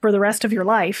for the rest of your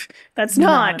life, that's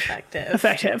not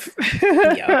effective.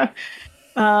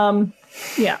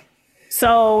 Yeah.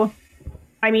 So,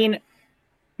 I mean,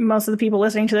 most of the people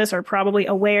listening to this are probably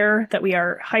aware that we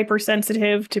are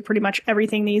hypersensitive to pretty much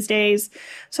everything these days.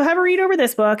 So have a read over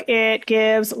this book. It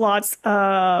gives lots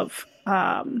of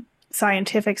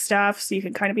scientific stuff. So you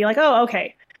can kind of be like, oh,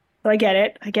 okay, so I get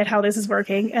it. I get how this is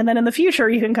working. And then in the future,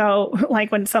 you can go,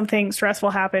 like when something stressful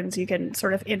happens, you can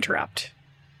sort of interrupt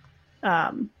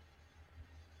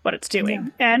what it's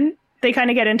doing. Yeah. And they kind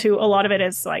of get into a lot of it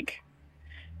as like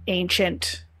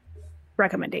ancient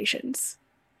recommendations.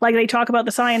 Like they talk about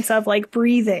the science of like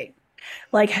breathing,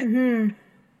 like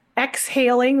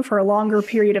exhaling for a longer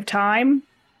period of time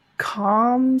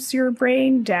calms your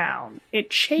brain down. It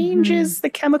changes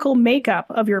the chemical makeup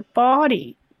of your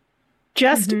body,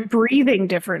 just breathing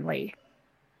differently.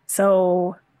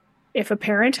 So if a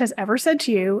parent has ever said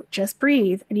to you, just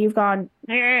breathe, and you've gone,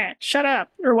 shut up,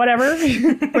 or whatever,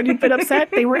 when you've been upset,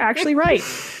 they were actually right.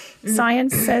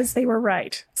 Science says they were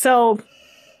right. So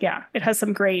yeah, it has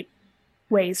some great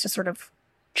ways to sort of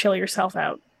chill yourself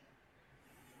out.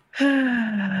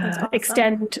 That's awesome.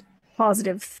 Extend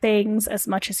positive things as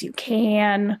much as you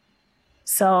can.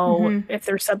 So if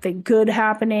there's something good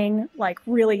happening, like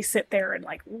really sit there and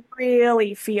like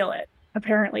really feel it.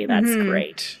 Apparently that's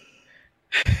great.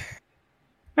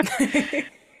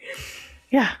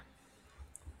 Yeah.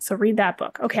 So read that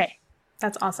book. Okay.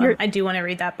 That's awesome. I do want to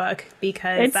read that book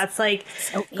because that's like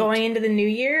going into the new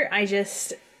year.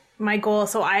 My goal,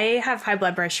 so I have high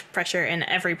blood pressure in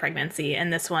every pregnancy,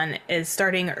 and this one is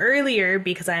starting earlier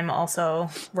because I'm also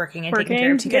working and taking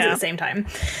care of two kids at the same time.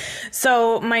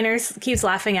 So my nurse keeps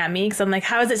laughing at me because I'm like,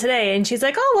 how is it today? And she's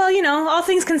like, oh, well, you know, all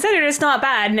things considered, it's not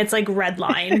bad. And it's like red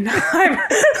line.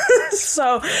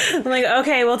 So I'm like,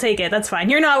 okay, we'll take it. That's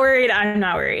fine. You're not worried. I'm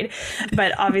not worried.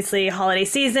 But obviously holiday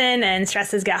season and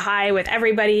stresses get high with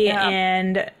everybody. Yeah.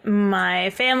 And my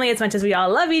family, as much as we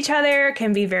all love each other,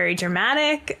 can be very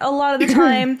dramatic a lot of the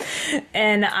time.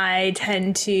 And I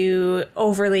tend to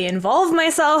overly involve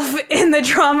myself in the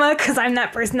drama because I'm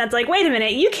that person that's like, wait a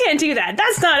minute, you can't do that.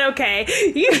 That's not okay.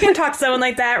 You can't talk to someone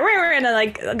like that. And I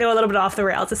like go a little bit off the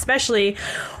rails, especially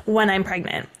when I'm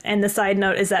pregnant. And the side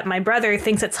note is that my brother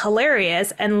thinks it's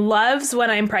hilarious and loves when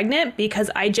I'm pregnant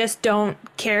because I just don't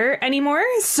care anymore.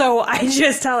 So I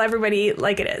just tell everybody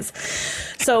like it is.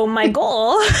 So my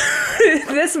goal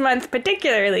this month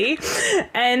particularly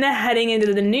and heading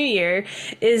into the new year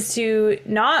is to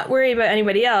not worry about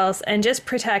anybody else and just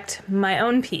protect my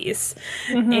own peace.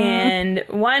 And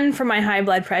one, for my high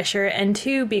blood pressure, and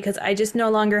two, because I just no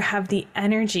longer have the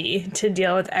energy to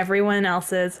deal with everyone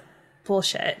else's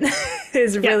bullshit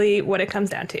is really what it comes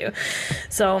down to.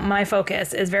 So my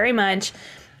focus is very much,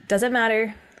 doesn't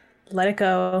matter, let it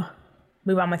go,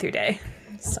 move on with your day.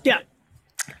 So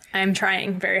I'm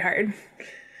trying very hard.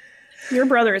 Your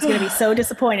brother is going to be so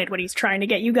disappointed when he's trying to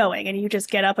get you going and you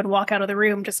just get up and walk out of the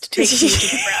room just to take a few deep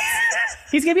breaths.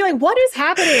 He's going to be like, what is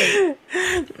happening?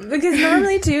 Because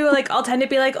normally too, like I'll tend to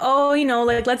be like, oh, you know,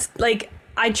 like let's like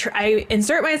I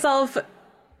insert myself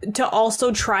to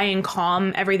also try and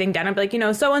calm everything down. I'd be like, you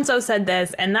know, so-and-so said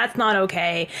this and that's not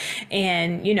okay.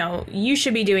 And, you know, you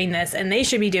should be doing this and they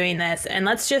should be doing this. And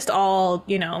let's just all,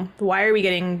 you know, why are we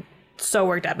getting so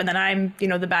worked up? And then I'm, you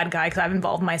know, the bad guy because I've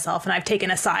involved myself and I've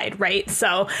taken a side, right?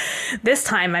 So this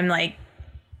time I'm like,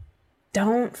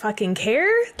 don't fucking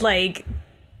care. Like,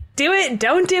 do it,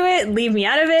 don't do it, leave me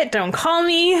out of it, don't call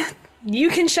me. you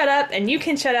can shut up, and you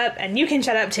can shut up, and you can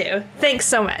shut up too. Thanks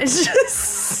so much.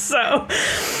 So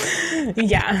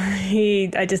yeah,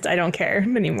 I don't care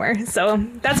anymore. So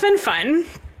that's been fun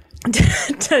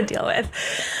to deal with.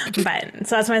 But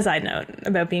so that's my side note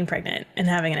about being pregnant and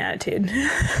having an attitude.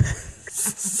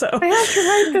 So I have to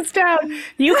write this down.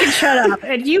 You can shut up,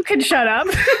 and you can shut up.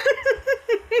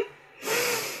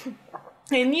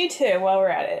 And you too, while we're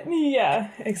at it. Yeah,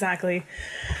 exactly.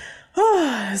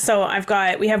 So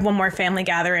we have one more family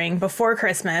gathering before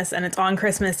Christmas, and it's on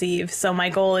Christmas Eve. So my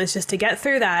goal is just to get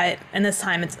through that. And this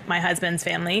time it's my husband's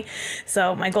family.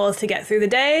 So my goal is to get through the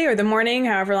day or the morning,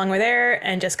 however long we're there,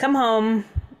 and just come home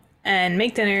and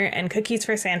make dinner and cookies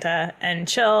for Santa and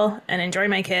chill and enjoy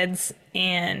my kids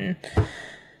and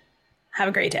have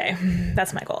a great day.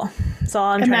 That's my goal. That's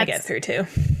all I'm trying to get through too.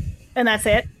 And that's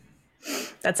it?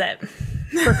 That's it.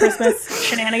 For Christmas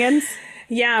shenanigans?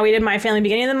 Yeah, we did my family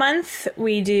beginning of the month.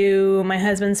 We do my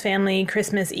husband's family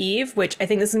Christmas Eve, which I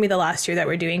think this is going to be the last year that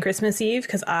we're doing Christmas Eve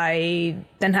because I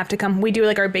then have to come. We do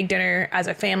like our big dinner as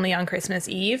a family on Christmas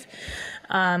Eve.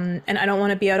 And I don't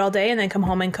want to be out all day and then come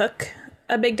home and cook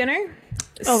a big dinner.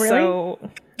 Oh, really? So,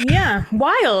 yeah,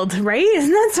 wild, right?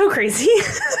 Isn't that so crazy?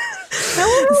 So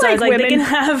I was like, they can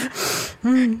have...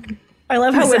 I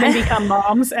love how women become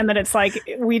moms and then it's like,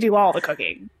 we do all the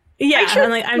cooking. Yeah, I'm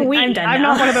done now. I'm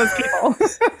not one of those people.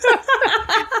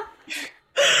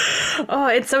 Oh,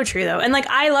 it's so true though. And like,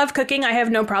 I love cooking. I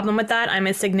have no problem with that. I'm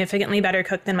a significantly better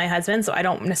cook than my husband, so I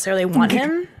don't necessarily want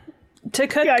him to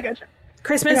cook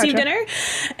Christmas Eve dinner.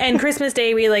 And Christmas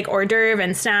Day, we like hors d'oeuvre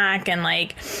and snack and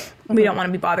like, we don't want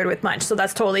to be bothered with much. So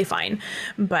that's totally fine.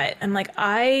 But I'm like,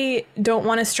 I don't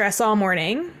want to stress all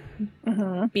morning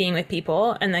being with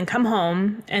people and then come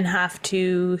home and have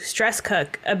to stress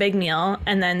cook a big meal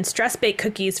and then stress bake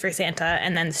cookies for Santa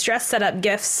and then stress set up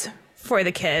gifts for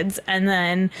the kids and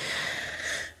then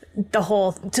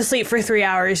to sleep for 3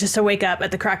 hours just to wake up at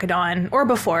the crack of dawn or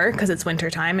before because it's winter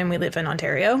time and we live in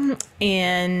Ontario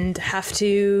and have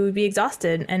to be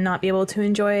exhausted and not be able to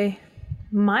enjoy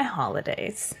my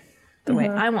holidays the way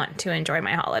I want to enjoy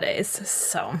my holidays.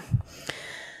 So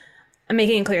I'm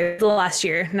making it clear the last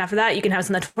year. And after that, you can have us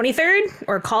on the 23rd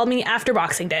or call me after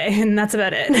Boxing Day. And that's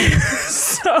about it.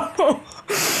 So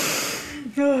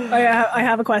I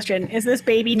have a question. Is this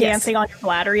baby dancing on your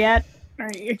bladder yet? Or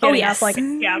you're getting up like,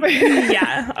 yeah.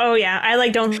 Yeah. Oh, yeah. I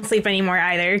like don't sleep anymore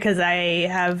either because I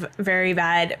have very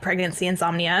bad pregnancy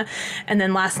insomnia. And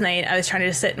then last night I was trying to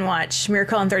just sit and watch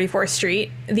Miracle on 34th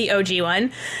Street, the OG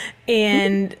one.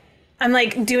 And I'm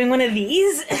like doing one of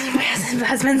these and my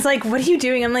husband's like, what are you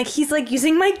doing? I'm like, he's like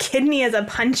using my kidney as a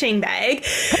punching bag.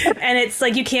 And it's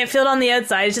like, you can't feel it on the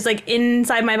outside. It's just like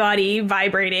inside my body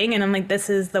vibrating. And I'm like, this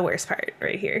is the worst part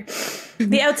right here.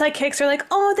 The outside kicks are like,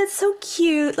 oh, that's so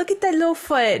cute. Look at that little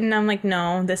foot. And I'm like,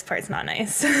 no, this part's not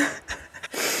nice.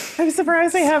 I'm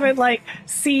surprised I haven't like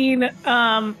seen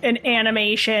an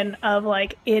animation of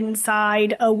like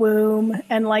inside a womb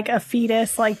and like a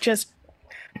fetus like just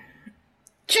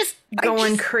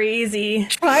going crazy,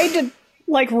 tried to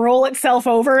like roll itself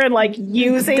over and like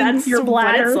using your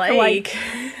bladder like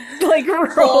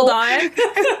roll on.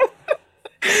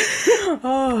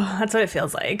 Oh, that's what it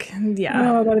feels like.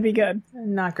 Yeah. Oh, that'd be good.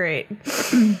 Not great.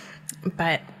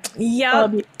 But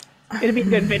yeah, it'd be a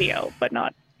good video, but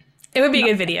not. It would be a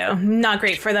good video. Not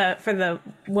great for the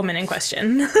woman in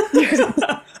question.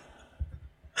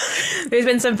 There's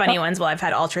been some funny ones while I've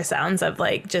had ultrasounds of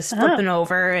like just flipping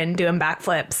over and doing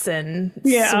backflips and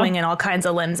swinging all kinds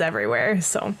of limbs everywhere.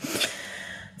 So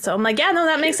I'm like, yeah, no,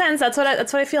 that makes sense. That's what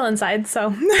I feel inside.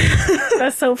 So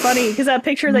that's so funny because that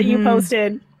picture that you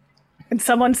posted and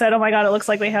someone said, oh my God, it looks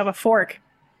like they have a fork.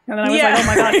 And then I was like, oh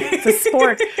my God, it's a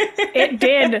spork. It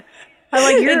did. I'm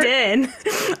like, it did.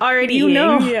 Already you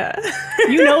know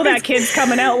that kid's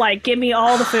coming out like, give me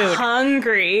all the food.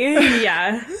 Hungry.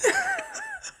 Yeah.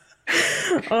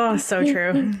 Oh, so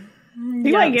true.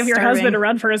 You might give your husband a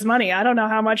run for his money. I don't know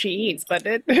how much he eats, but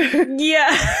it. Yeah,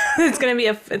 it's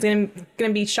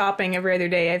gonna be shopping every other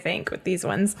day. I think with these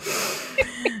ones.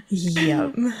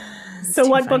 Yep. So,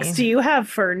 what books do you have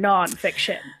for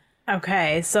nonfiction?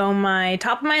 Okay, so my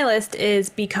top of my list is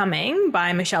Becoming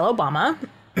by Michelle Obama.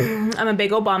 I'm a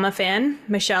big Obama fan.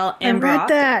 Michelle and I read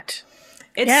that.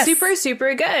 It's super,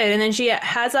 super good. And then she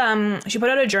has she put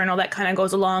out a journal that kind of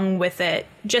goes along with it,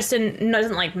 just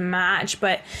doesn't like match,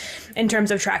 but in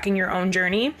terms of tracking your own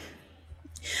journey.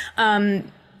 And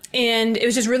it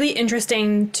was just really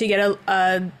interesting to get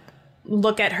a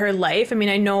look at her life. I mean,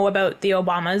 I know about the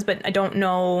Obamas, but I don't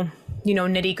know,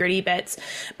 nitty gritty bits,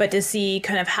 but to see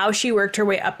kind of how she worked her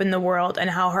way up in the world and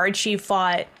how hard she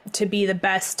fought to be the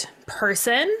best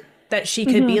person that she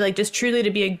could be, like just truly to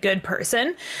be a good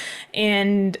person.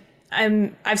 And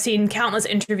I've seen countless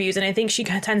interviews, and I think she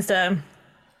tends to,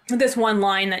 this one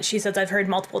line that she says I've heard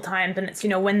multiple times, and it's, you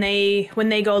know, when they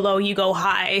go low, you go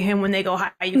high, and when they go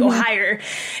high, you go higher.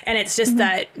 And it's just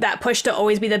that push to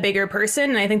always be the bigger person.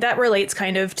 And I think that relates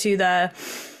kind of to the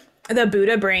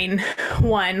Buddha brain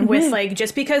one, with like,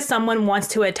 just because someone wants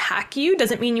to attack you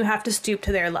doesn't mean you have to stoop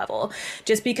to their level.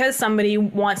 Just because somebody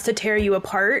wants to tear you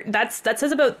apart, that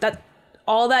says about that.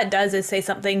 All that does is say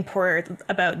something poor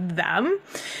about them,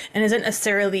 and isn't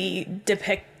necessarily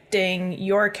depicting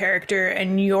your character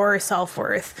and your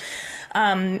self-worth.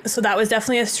 So that was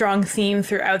definitely a strong theme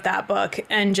throughout that book,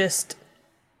 and just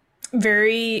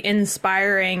very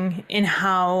inspiring in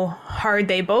how hard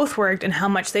they both worked and how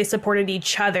much they supported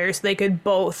each other so they could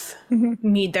both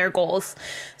meet their goals.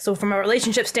 So from a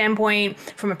relationship standpoint,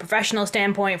 from a professional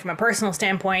standpoint, from a personal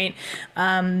standpoint,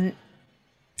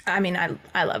 I mean,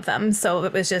 I love them. So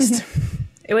it was just,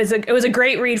 it was a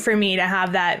great read for me to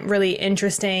have that really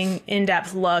interesting,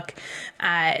 in-depth look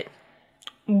at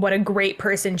what a great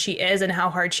person she is and how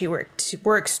hard she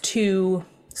works to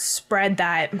spread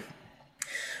that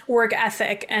work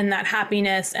ethic and that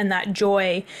happiness and that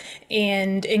joy,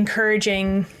 and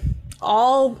encouraging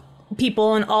all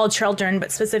people and all children,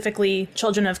 but specifically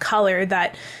children of color,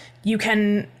 that you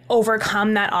can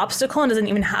overcome that obstacle, and it doesn't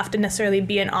even have to necessarily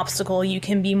be an obstacle. You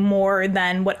can be more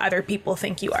than what other people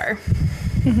think you are.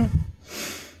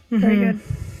 Very good.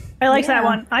 I liked that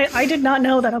one. I did not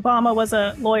know that Obama was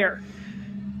a lawyer.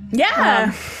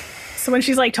 Yeah. So when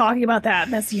she's like talking about that,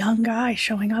 and this young guy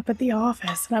showing up at the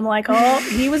office, and I'm like, oh,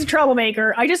 he was a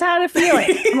troublemaker. I just had a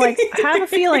feeling. I'm like, I have a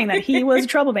feeling that he was a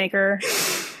troublemaker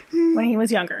when he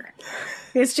was younger.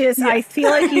 It's just, I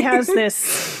feel like he has this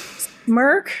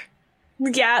smirk.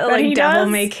 Yeah, like devil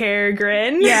may care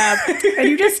grin. Yeah. And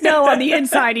you just know on the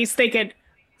inside he's thinking,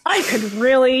 I could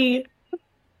really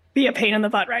be a pain in the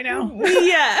butt right now.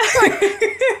 Yeah.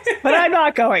 But I'm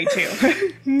not going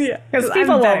to. Yeah. Because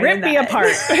people will rip me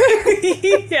apart.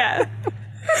 Yeah.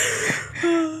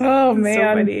 Oh, man. So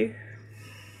funny.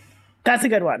 That's a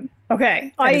good one.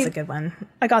 Okay. That is a good one.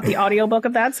 I got the audiobook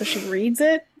of that, so she reads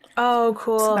it. Oh,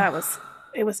 cool. So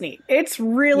it was neat. It's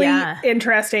really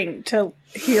interesting to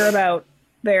hear about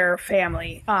their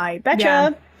family. I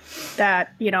betcha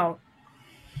that, you know,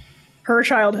 her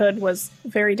childhood was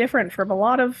very different from a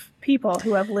lot of people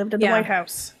who have lived in the White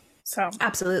House. So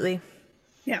absolutely.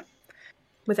 Yeah.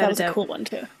 Without that was a doubt. A cool one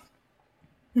too.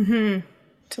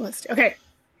 To list. Okay.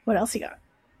 What else you got?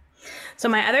 So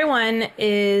my other one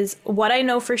is What I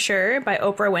Know for Sure by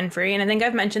Oprah Winfrey. And I think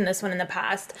I've mentioned this one in the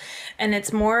past. And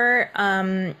it's more,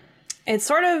 it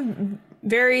sort of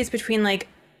varies between like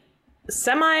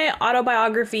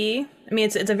semi-autobiography. I mean,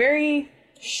 it's a very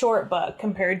short book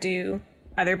compared to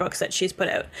other books that she's put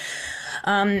out.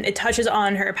 It touches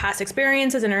on her past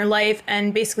experiences in her life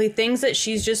and basically things that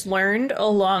she's just learned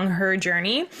along her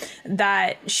journey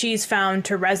that she's found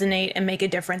to resonate and make a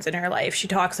difference in her life. She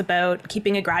talks about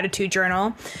keeping a gratitude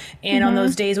journal, and on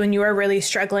those days when you are really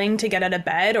struggling to get out of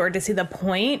bed or to see the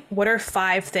point, what are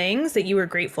 5 things that you were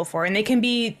grateful for? And they can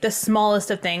be the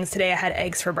smallest of things. Today I had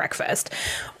eggs for breakfast,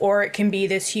 or it can be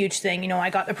this huge thing. You know, I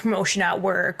got the promotion at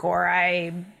work, or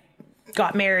I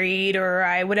got married, or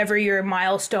whatever your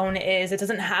milestone is. It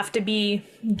doesn't have to be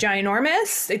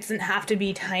ginormous. It doesn't have to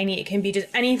be tiny. It can be just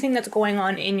anything that's going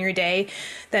on in your day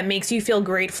that makes you feel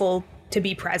grateful to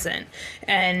be present.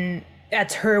 And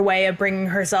that's her way of bringing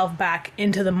herself back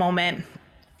into the moment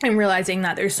and realizing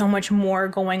that there's so much more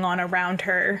going on around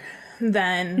her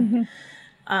than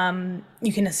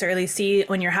you can necessarily see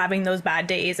when you're having those bad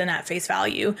days and at face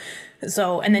value.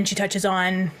 So, and then she touches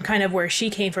on kind of where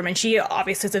she came from, and she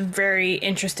obviously has a very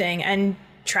interesting and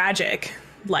tragic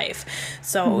life.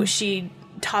 So she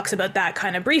talks about that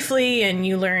kind of briefly, and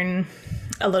you learn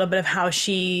a little bit of how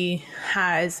she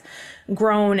has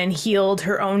grown and healed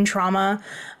her own trauma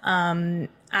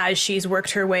as she's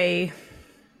worked her way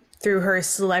through her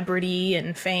celebrity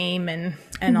and fame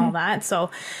and all that. So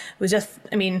it was just,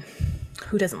 I mean,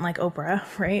 who doesn't like Oprah,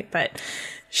 right? But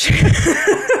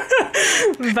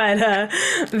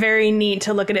very neat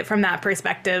to look at it from that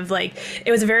perspective. Like,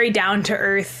 it was a very down to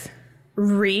earth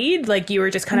read. Like, you were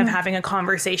just kind of having a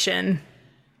conversation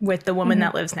with the woman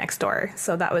that lives next door.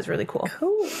 So that was really cool.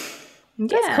 Cool. Yeah.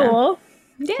 That's cool.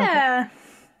 Yeah.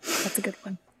 Okay. That's a good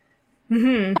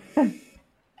one.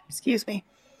 Excuse me.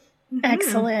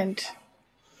 Excellent.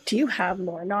 Do you have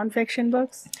more nonfiction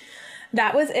books?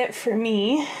 That was it for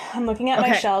me. I'm looking at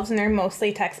my shelves, and they're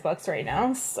mostly textbooks right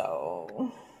now,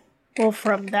 so... Well,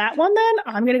 from that one, then,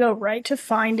 I'm going to go right to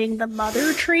Finding the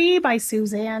Mother Tree by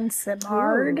Suzanne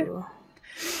Simard. Ooh.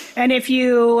 And if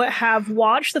you have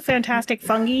watched the Fantastic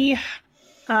Fungi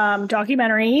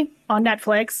documentary on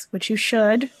Netflix, which you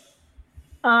should,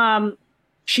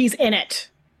 she's in it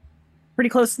pretty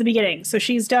close to the beginning. So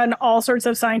she's done all sorts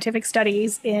of scientific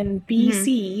studies in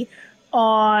BC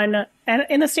on, and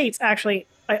in the States, actually,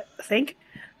 I think,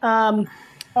 on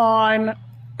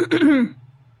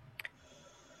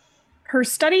her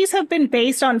studies have been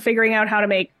based on figuring out how to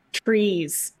make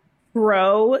trees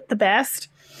grow the best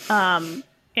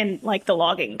in like the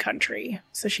logging country.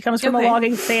 So she comes from a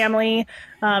logging family.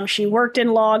 She worked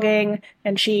in logging,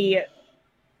 and she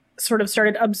sort of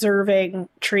started observing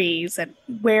trees and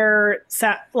where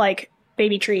like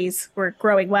baby trees were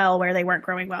growing well, where they weren't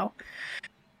growing well.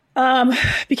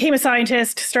 Became a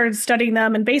scientist, started studying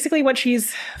them, and basically what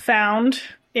she's found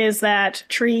is that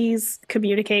trees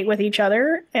communicate with each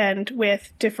other and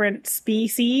with different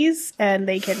species, and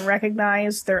they can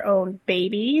recognize their own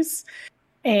babies,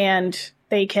 and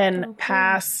they can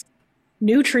pass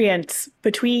nutrients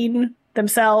between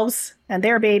themselves and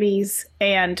their babies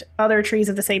and other trees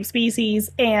of the same species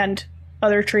and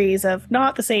other trees of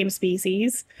not the same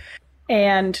species.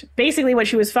 And basically what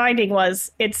she was finding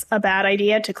was it's a bad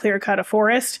idea to clear cut a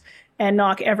forest and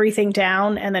knock everything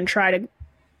down and then try to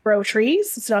grow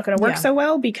trees. It's not going to work so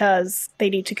well because they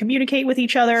need to communicate with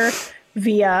each other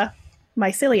via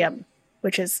mycelium,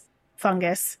 which is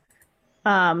fungus.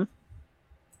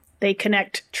 They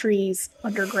connect trees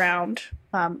underground,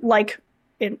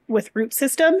 with root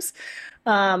systems,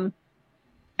 and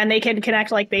they can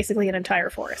connect like basically an entire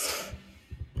forest.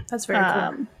 That's very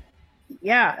cool.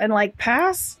 Yeah, and like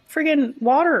pass friggin'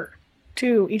 water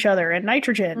to each other and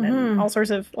nitrogen and all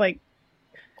sorts of like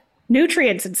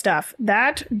nutrients and stuff.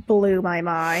 That blew my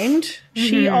mind.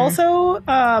 She also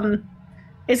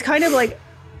is kind of like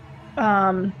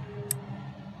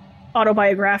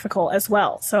autobiographical as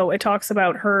well. So it talks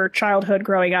about her childhood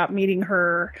growing up, meeting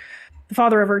the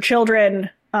father of her children,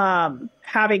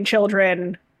 having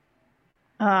children,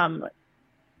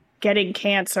 getting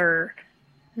cancer,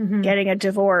 getting a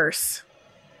divorce,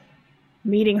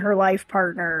 meeting her life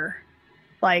partner,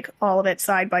 like all of it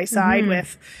side by side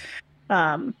with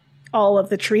all of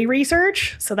the tree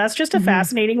research. So that's just a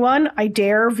fascinating one. I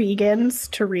dare vegans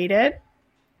to read it,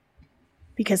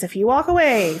 because if you walk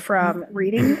away from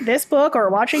reading this book or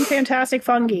watching Fantastic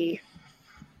Fungi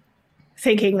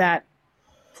thinking that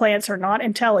plants are not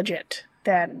intelligent,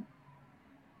 then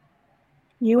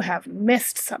you have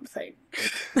missed something.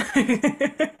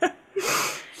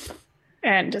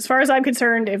 And as far as I'm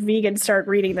concerned, if vegans start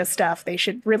reading this stuff, they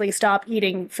should really stop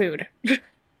eating food.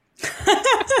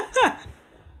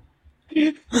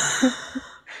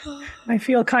 I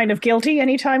feel kind of guilty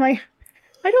anytime I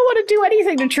don't want to do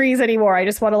anything to trees anymore. I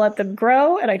just want to let them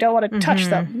grow, and I don't want to touch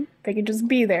them. They can just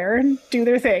be there and do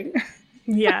their thing.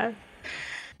 Yeah.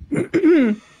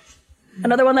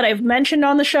 Another one that I've mentioned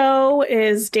on the show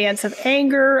is Dance of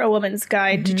Anger, A Woman's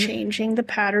Guide to Changing the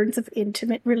Patterns of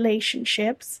Intimate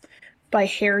Relationships by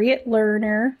Harriet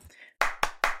Lerner.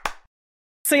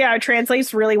 So yeah, it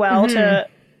translates really well to,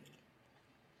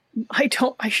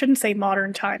 I shouldn't say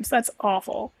modern times. That's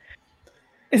awful.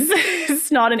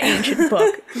 It's not an ancient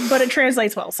book, but it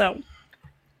translates well. So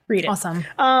read it. Awesome.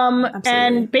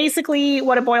 And basically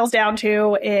what it boils down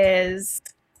to is,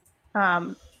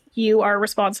 you are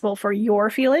responsible for your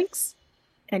feelings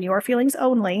and your feelings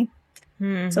only.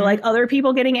 So like other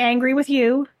people getting angry with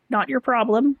you, not your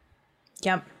problem.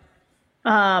 Yep.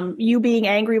 You being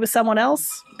angry with someone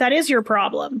else, that is your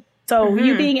problem. So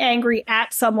you being angry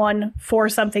at someone for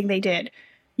something they did,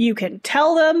 you can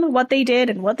tell them what they did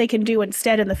and what they can do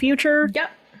instead in the future. Yep.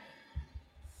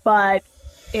 But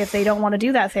if they don't want to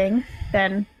do that thing,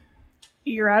 then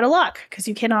you're out of luck, because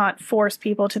you cannot force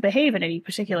people to behave in any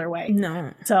particular way.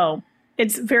 No. So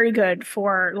it's very good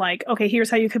for like, okay, here's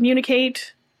how you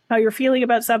communicate how you're feeling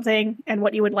about something and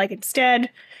what you would like instead.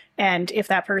 And if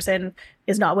that person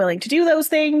is not willing to do those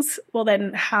things, well,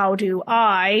 then how do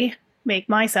I make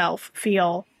myself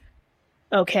feel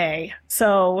okay?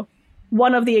 So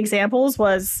one of the examples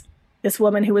was this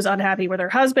woman who was unhappy with her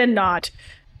husband not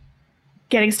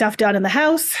getting stuff done in the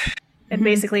house. And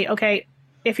basically, okay,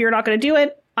 if you're not going to do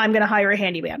it, I'm going to hire a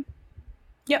handyman.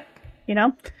 Yep. You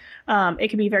know, it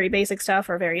can be very basic stuff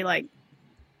or very like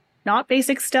not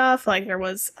basic stuff. Like there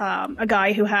was a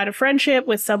guy who had a friendship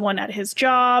with someone at his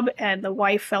job, and the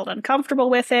wife felt uncomfortable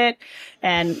with it.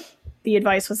 And the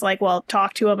advice was like, well,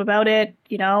 talk to him about it.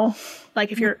 You know,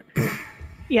 like if you're,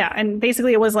 yeah. And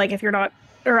basically it was like, if you're not,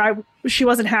 she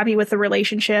wasn't happy with the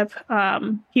relationship.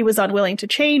 He was unwilling to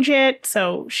change it.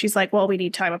 So she's like, well, we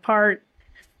need time apart.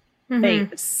 They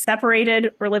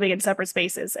separated, were living in separate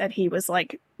spaces, and he was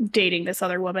like dating this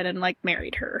other woman and like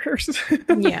married her.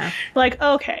 Yeah. Like,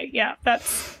 okay, yeah,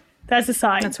 that's a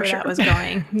sign. That's for where sure. that was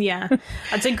going. Yeah.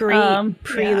 That's a great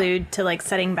prelude to like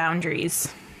setting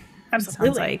boundaries. Absolutely.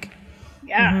 Sounds like.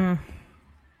 Yeah.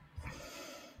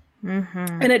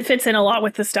 And it fits in a lot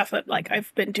with the stuff that like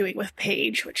I've been doing with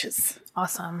Paige, which is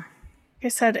Awesome. like I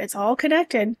said, it's all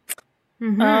connected.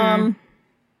 Okay,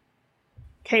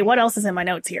 what else is in my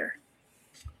notes here?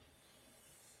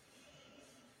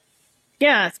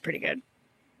 Yeah, it's pretty good.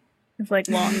 It's like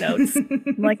long notes.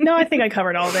 I'm like, no, I think I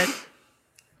covered all of it.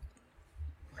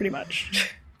 Pretty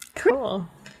much. Cool.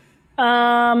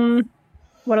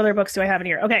 What other books do I have in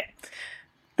here? Okay.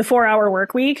 The 4-Hour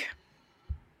Workweek.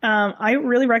 I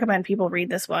really recommend people read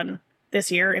this one this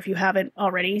year if you haven't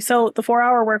already. So the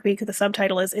 4-Hour Workweek, the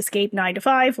subtitle is Escape 9 to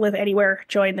 5, Live Anywhere,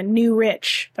 Join the New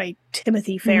Rich by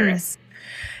Timothy Ferriss.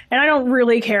 And I don't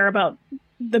really care about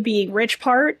the being rich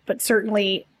part, but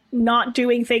certainly not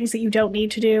doing things that you don't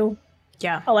need to do.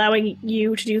 Yeah. Allowing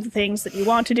you to do the things that you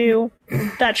want to do.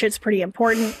 That shit's pretty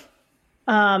important.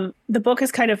 The book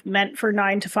is kind of meant for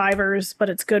 9-to-5ers, but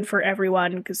it's good for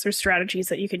everyone because there's strategies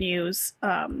that you can use,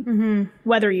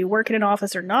 whether you work in an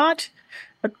office or not.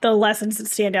 But the lessons that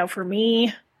stand out for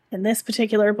me in this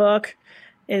particular book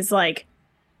is like,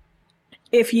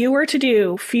 if you were to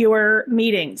do fewer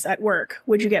meetings at work,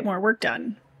 would you get more work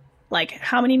done? Like,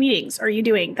 how many meetings are you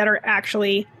doing that are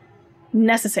actually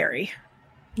necessary?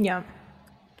 Yeah.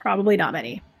 Probably not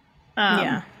many.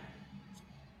 Yeah.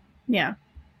 Yeah.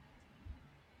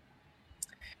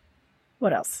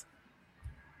 What else?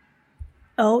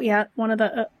 Oh, yeah. One of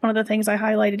the things I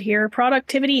highlighted here,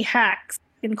 productivity hacks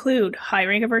include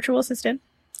hiring a virtual assistant.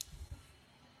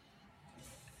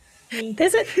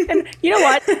 This is, and you know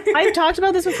what? I've talked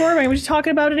about this before, but I'm just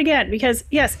talking about it again because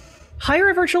yes, hire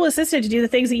a virtual assistant to do the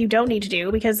things that you don't need to do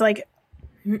because like,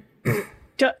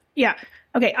 yeah.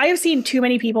 Okay. I have seen too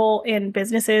many people in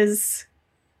businesses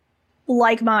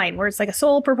like mine where it's like a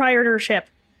sole proprietorship.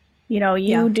 You know,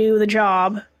 you do the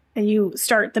job and you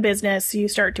start the business, you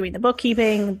start doing the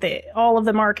bookkeeping, all of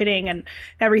the marketing and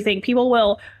everything. People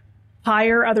will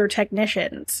hire other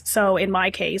technicians. So in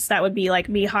my case, that would be like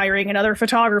me hiring another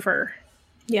photographer.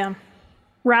 Yeah.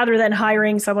 Rather than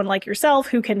hiring someone like yourself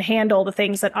who can handle the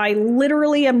things that I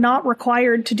literally am not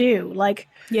required to do. Like,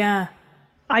 yeah,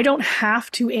 I don't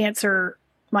have to answer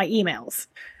my emails.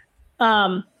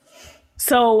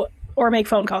 So, or make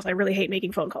phone calls. I really hate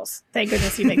making phone calls. Thank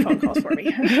goodness you make phone calls for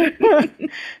me.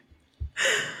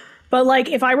 But like,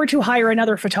 if I were to hire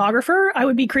another photographer, I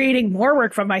would be creating more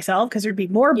work from myself because there'd be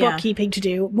more bookkeeping to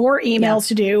do, more emails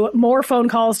to do, more phone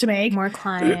calls to make. More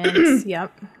clients.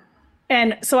 Yep.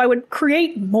 And so I would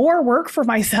create more work for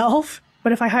myself.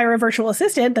 But if I hire a virtual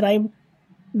assistant, then I'm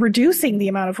reducing the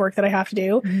amount of work that I have to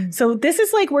do. So this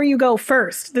is like where you go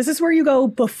first. This is where you go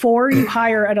before you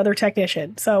hire another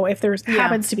technician. So if there's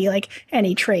happens to be like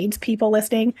any trades people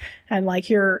listening and like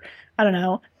you're, I don't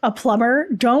know, a plumber,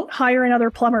 don't hire another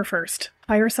plumber first.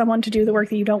 Hire someone to do the work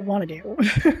that you don't want to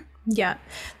do. Yeah,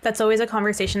 that's always a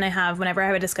conversation I have whenever I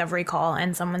have a discovery call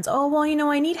and someone's, oh, well, you know,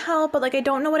 I need help, but like, I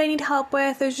don't know what I need help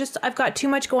with. I've got too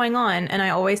much going on. And I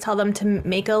always tell them to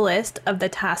make a list of the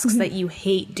tasks that you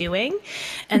hate doing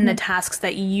and the tasks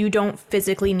that you don't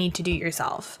physically need to do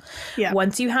yourself. Yeah.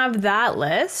 Once you have that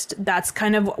list, that's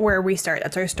kind of where we start.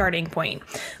 That's our starting point.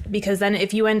 Because then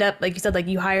if you end up, like you said, like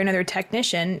you hire another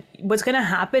technician, what's going to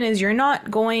happen is you're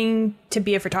not going to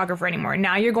be a photographer anymore.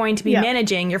 Now you're going to be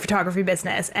managing your photography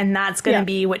business. And that's going to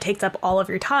be what takes up all of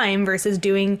your time versus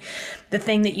doing the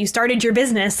thing that you started your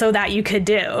business so that you could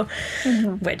do,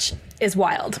 which is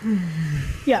wild.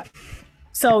 Yeah.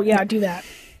 So yeah, do that.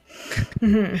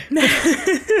 And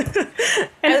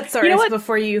sorry, you know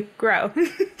before you grow.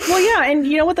 Well, yeah. And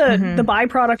you know what the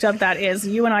byproduct of that is?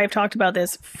 You and I have talked about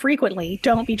this frequently.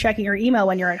 Don't be checking your email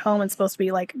when you're at home and supposed to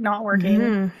be like not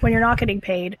working, when you're not getting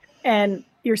paid. And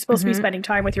you're supposed to be spending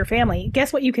time with your family.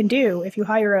 Guess what you can do if you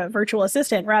hire a virtual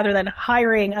assistant rather than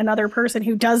hiring another person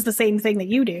who does the same thing that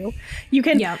you do? You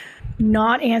can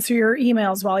not answer your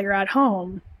emails while you're at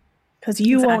home because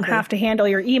you won't have to handle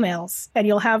your emails and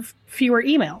you'll have fewer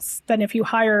emails than if you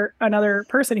hire another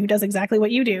person who does exactly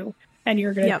what you do and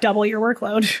you're going to double your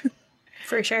workload.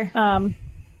 For sure.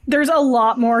 There's a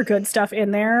lot more good stuff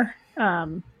in there.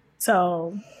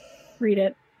 So read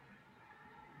it.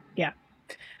 Yeah.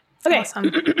 Okay.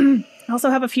 Awesome. I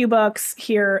also have a few books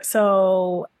here.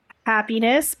 So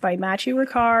Happiness by Matthew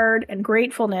Ricard and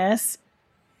Gratefulness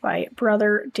by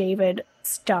Brother David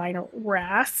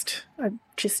Steinrast. I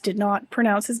just did not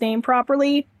pronounce his name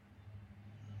properly.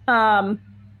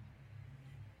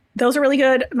 those are really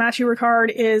good. Matthew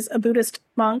Ricard is a Buddhist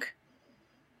monk.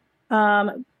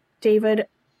 David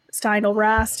Steindl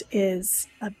Rast is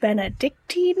a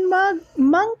Benedictine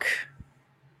monk.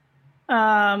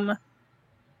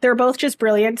 They're both just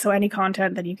brilliant, so any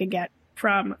content that you can get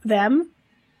from them,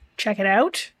 check it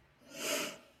out.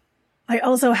 I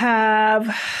also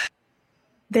have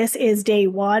This Is Day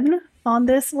One on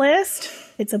this list.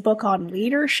 It's a book on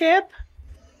leadership.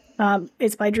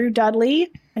 It's by Drew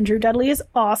Dudley, and Drew Dudley is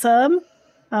awesome.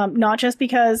 Not just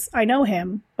because I know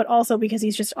him, but also because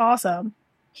he's just awesome.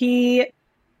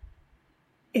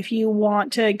 If you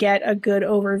want to get a good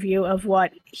overview of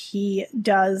what he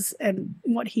does and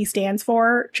what he stands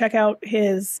for, check out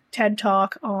his TED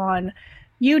Talk on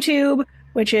YouTube,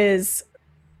 which is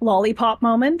Lollipop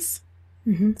Moments.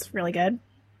 Mm-hmm. It's really good.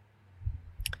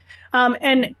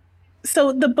 And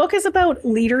so the book is about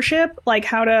leadership, like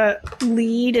how to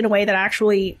lead in a way that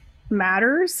actually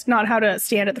matters, not how to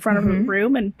stand at the front of a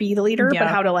room and be the leader, but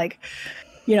how to, like,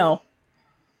 you know,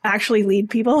 actually lead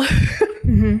people.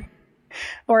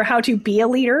 Or how to be a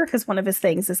leader, because one of his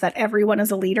things is that everyone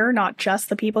is a leader, not just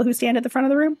the people who stand at the front of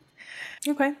the room.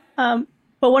 Okay. But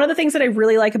one of the things that I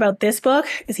really like about this book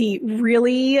is he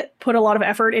really put a lot of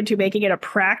effort into making it a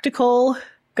practical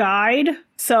guide.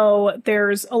 So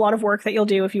there's a lot of work that you'll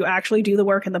do if you actually do the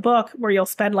work in the book, where you'll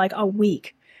spend like a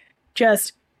week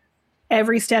just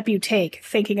every step you take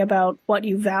thinking about what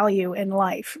you value in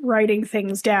life, writing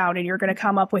things down, and you're going to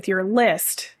come up with your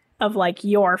list of like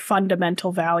your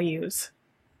fundamental values,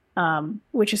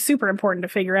 which is super important to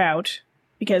figure out,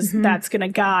 because that's going to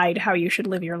guide how you should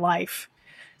live your life.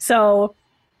 So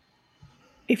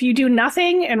if you do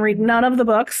nothing and read none of the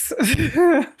books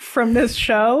from this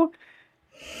show,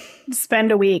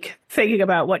 spend a week thinking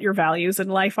about what your values in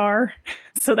life are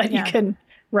so that you can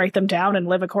write them down and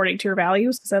live according to your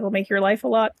values, because that'll make your life a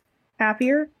lot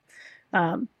happier.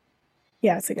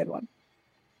 It's a good one.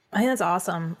 I think that's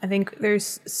awesome. I think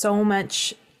there's so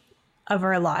much of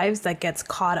our lives that gets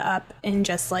caught up in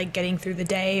just like getting through the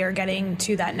day or getting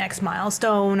to that next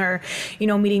milestone, or, you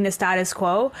know, meeting the status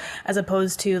quo, as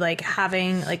opposed to like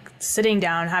having, like, sitting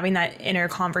down, having that inner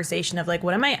conversation of like,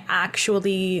 what am I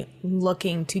actually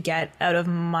looking to get out of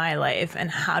my life,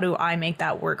 and how do I make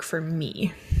that work for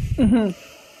me?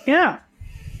 Yeah.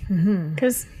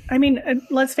 Because, I mean,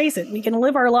 let's face it, we can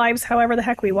live our lives however the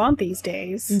heck we want these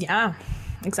days. Yeah.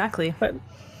 Exactly. But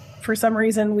for some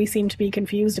reason, we seem to be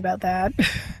confused about that.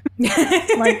 We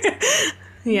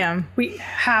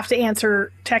have to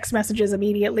answer text messages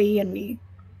immediately, and we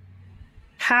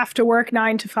have to work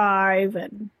 9 to 5,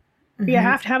 and we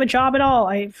have to have a job at all.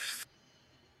 I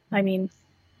mean,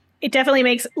 it definitely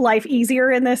makes life easier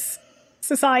in this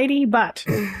society, but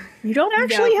you don't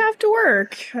actually have to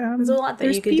work. There's a lot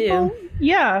that you could do.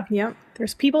 Yeah. Yep.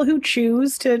 There's people who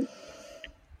choose to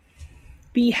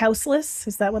be houseless.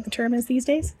 Is that what the term is these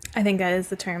days? I think that is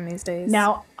the term these days.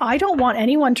 Now, I don't want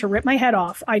anyone to rip my head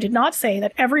off. I did not say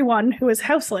that everyone who is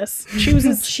houseless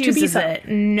chooses to be so.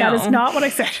 No. That is not what I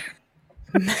said.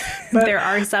 But there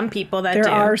are some people that do.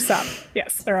 There are some.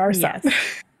 Yes, there are some. Yes.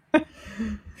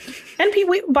 And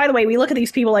by the way, we look at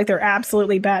these people like they're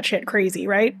absolutely batshit crazy,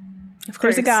 right? Of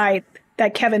course. There's a guy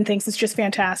that Kevin thinks is just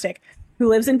fantastic, who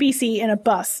lives in BC in a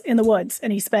bus in the woods,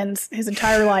 and he spends his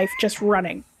entire life just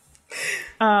running.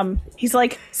 He's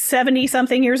like 70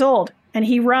 something years old, and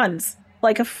he runs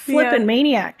like a flippin'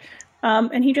 maniac.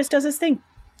 And he just does his thing.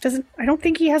 I don't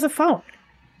think he has a phone.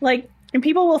 Like, and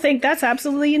people will think that's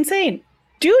absolutely insane.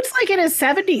 Dude's like in his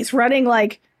 70s running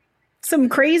like some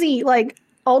crazy like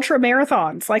ultra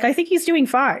marathons. Like, I think he's doing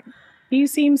fine. He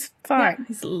seems fine. Yeah,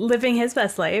 he's living his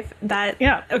best life.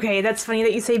 Okay, that's funny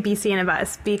that you say BC in a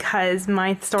bus, because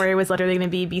my story was literally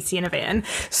going to be BC in a van.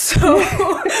 So,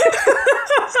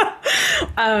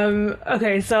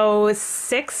 okay, so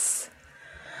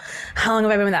how long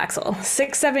have I been with Axel?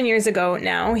 6-7 years ago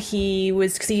now. He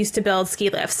used to build ski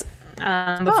lifts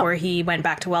before he went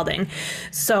back to welding.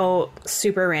 So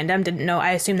super random. Didn't know.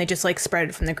 I assume they just like spread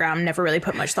it from the ground. Never really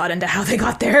put much thought into how they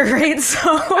got there, right?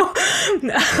 So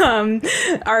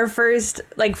our first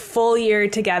like full year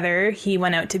together, he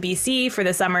went out to BC for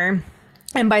the summer.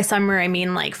 And by summer, I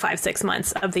mean like 5-6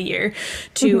 months of the year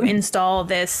to install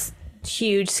this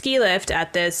huge ski lift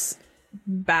at this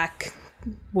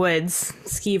backwoods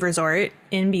ski resort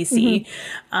in BC.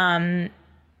 And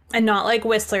not like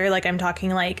Whistler, like I'm talking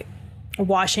like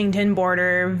Washington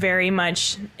border, very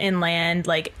much inland,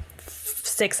 like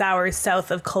 6 hours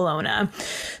south of Kelowna.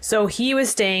 So he was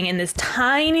staying in this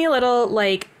tiny little,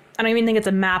 like, I don't even think it's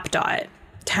a map dot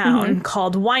town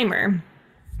called Weimar.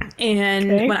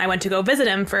 And when I went to go visit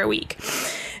him for a week,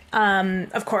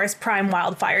 of course, prime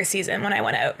wildfire season when I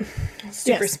went out.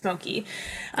 super Yes. smoky.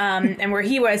 And where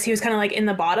he was kind of like in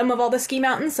the bottom of all the ski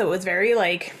mountains. So it was very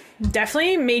like,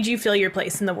 definitely made you feel your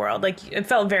place in the world. Like it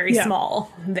felt very Yeah.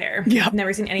 small there. Yeah.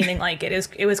 Never seen anything like it.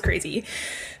 It was crazy.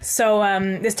 So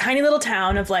this tiny little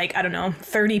town of like, I don't know,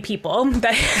 30 people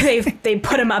that they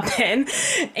put him up in.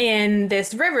 And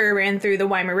this river ran through, the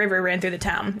Weimar River ran through the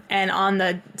town. And on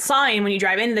the sign, when you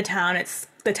drive into the town, it's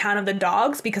the town of the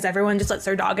dogs, because everyone just lets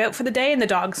their dog out for the day and the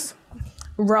dogs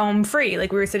roam free.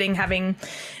 Like we were sitting having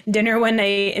dinner one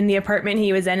night in the apartment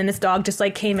he was in, and this dog just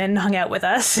like came in and hung out with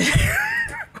us.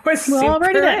 Was Well, super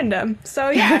alrighty then. random. So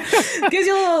yeah, gives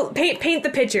you a little paint the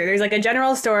picture. There's like a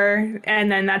general store,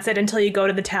 and then that's it until you go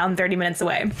to the town 30 minutes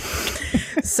away.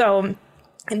 So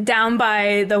down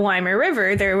by the Weimar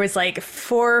River, there was like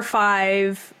 4 or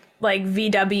 5 like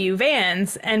VW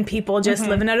vans, and people just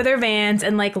living out of their vans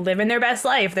and like living their best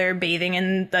life. They're bathing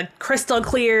in the crystal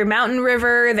clear mountain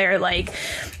river. They're like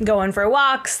going for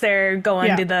walks. They're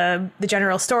going to the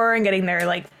general store and getting their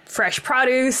like fresh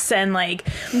produce, and like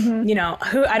you know,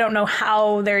 I don't know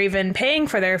how they're even paying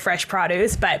for their fresh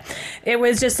produce, but it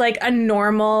was just like a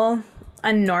normal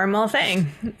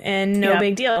thing and no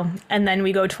big deal. And then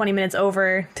we go 20 minutes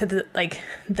over to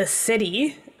the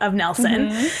city of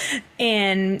Nelson,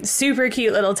 and super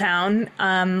cute little town.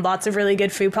 Lots of really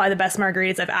good food, probably the best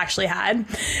margaritas I've actually had.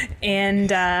 And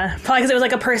probably because it was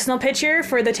like a personal picture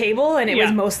for the table, and it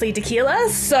was mostly tequila,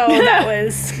 so that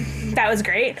was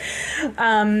great.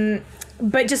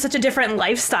 But just such a different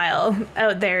lifestyle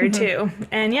out there too.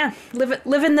 And yeah,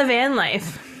 living the van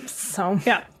life. So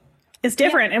Yeah. It's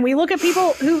different. And we look at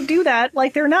people who do that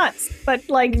like they're nuts. But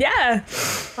like, yeah.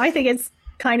 I think it's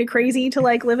kind of crazy to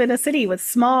like live in a city with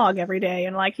smog every day,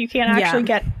 and like you can't actually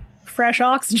get fresh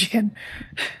oxygen.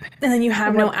 And then you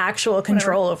have no actual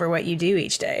control over what you do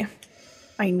each day.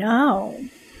 I know.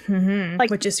 Like,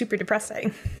 Which is super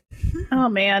depressing. oh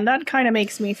man, that kind of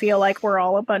makes me feel like we're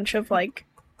all a bunch of like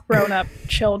grown-up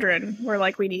children. We're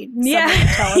like, we need someone to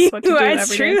tell us what to do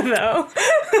It's every true day. though.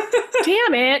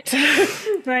 Damn it.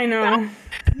 I know.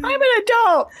 I'm an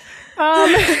adult.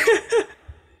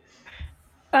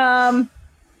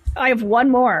 I have one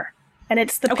more, and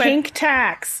it's The Pink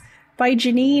Tax by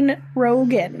Janine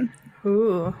Rogan,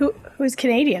 Ooh. who's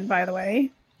Canadian, by the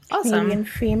way. Awesome. Canadian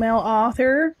female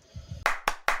author.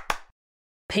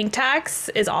 Pink tax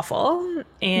is awful,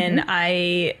 and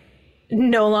I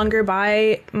no longer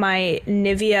buy my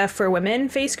Nivea for women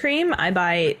face cream. I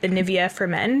buy the Nivea for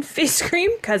men face cream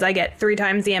because I get 3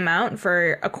 times the amount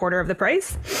for a quarter of the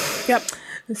price. Yep.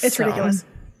 It's ridiculous.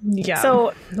 Yeah.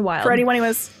 So, wild. for anyone who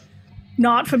is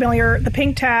not familiar, the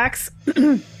pink tax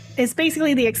is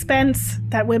basically the expense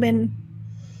that women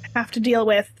have to deal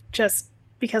with just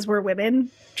because we're women,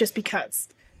 just because.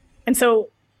 And so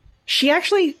she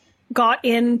actually got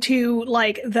into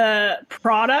like the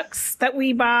products that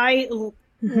we buy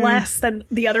less than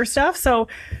the other stuff. So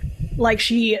like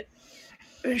she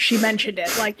mentioned it,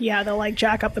 like, yeah, they'll like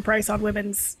jack up the price on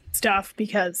women's stuff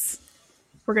because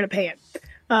we're going to pay it.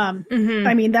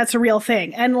 I mean, that's a real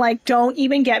thing. And like, don't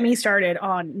even get me started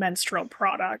on menstrual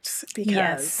products,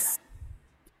 because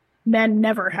men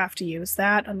never have to use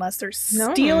that unless they're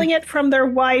stealing it from their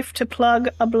wife to plug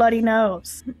a bloody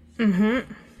nose.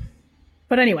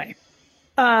 But anyway,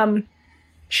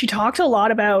 she talked a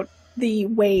lot about the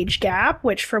wage gap,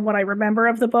 which from what I remember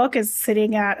of the book is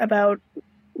sitting at about,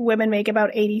 women make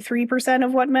about 83%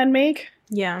 of what men make.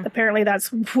 Yeah. Apparently that's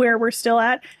where we're still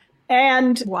at.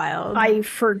 And Wild. I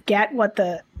forget what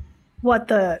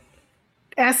the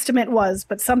estimate was,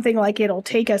 but something like it'll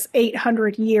take us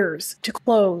 800 years to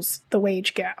close the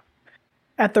wage gap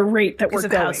at the rate that we're Because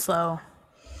of how going. slow.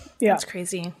 Yeah. That's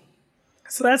crazy.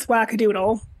 So that's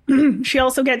wackadoodle. She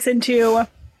also gets into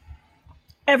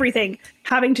everything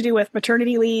having to do with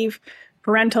maternity leave,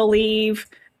 parental leave,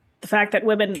 the fact that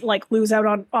women like lose out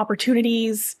on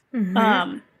opportunities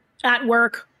at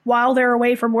work while they're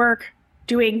away from work,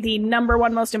 doing the number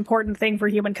one most important thing for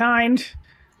humankind.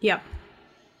 Yep.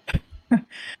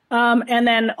 And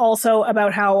then also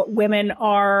about how women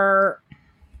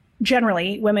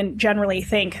generally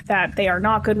think that they are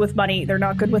not good with money, they're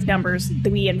not good with numbers,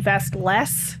 that we invest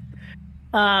less.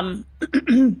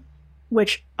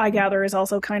 Which I gather is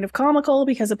also kind of comical,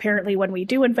 because apparently when we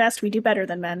do invest, we do better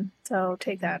than men. So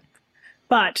take that.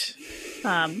 But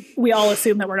we all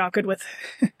assume that we're not good with,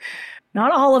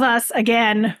 not all of us,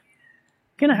 again,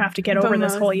 gonna have to get over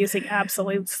this whole using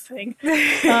absolutes thing.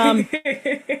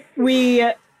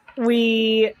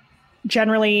 We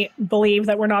generally believe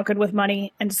that we're not good with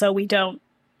money, and so we don't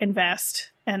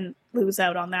invest and lose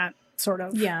out on that sort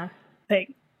of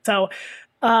thing. So,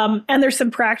 and there's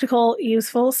some practical,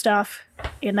 useful stuff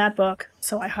in that book,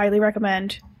 so I highly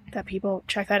recommend that people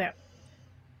check that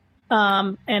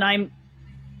out. And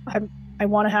I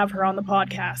want to have her on the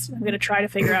podcast. I'm going to try to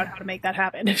figure out how to make that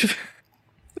happen.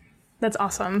 That's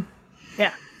awesome.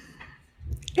 Yeah.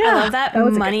 I love that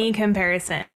money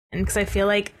comparison, because I feel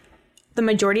like the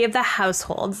majority of the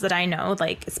households that I know,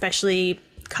 like especially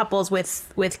couples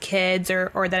with kids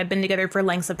or that have been together for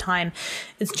lengths of time,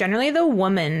 it's generally the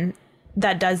woman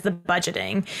that does the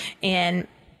budgeting and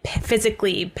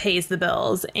physically pays the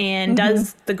bills and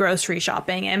does the grocery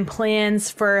shopping and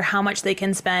plans for how much they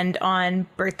can spend on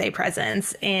birthday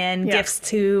presents and gifts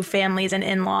to families and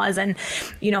in-laws, and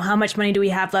how much money do we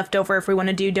have left over if we want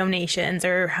to do donations,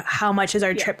 or how much is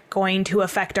our trip going to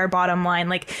affect our bottom line.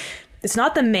 Like, it's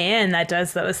not the man that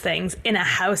does those things in a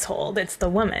household, it's the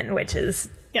woman, which is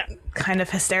kind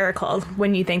of hysterical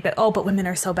when you think that, but women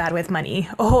are so bad with money.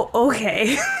 Oh,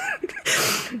 okay.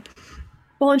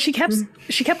 Well, and she kept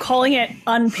calling it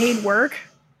unpaid work.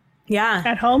 Yeah.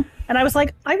 At home. And I was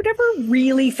like, I've never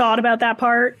really thought about that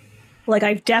part. Like,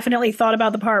 I've definitely thought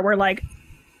about the part where, like,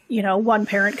 one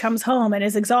parent comes home and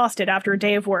is exhausted after a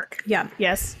day of work. Yeah.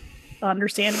 Yes.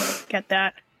 Understandable. Get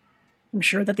that. I'm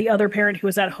sure that the other parent who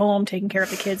was at home taking care of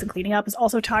the kids and cleaning up is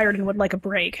also tired and would like a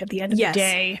break at the end of the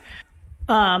day.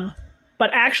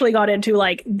 But actually got into,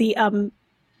 like, the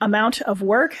amount of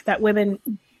work that women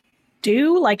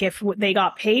do, like, if they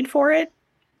got paid for it,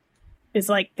 is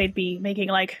like they'd be making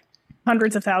like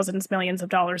hundreds of thousands, millions of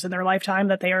dollars in their lifetime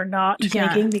that they are not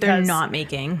making because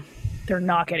they're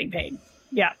not getting paid.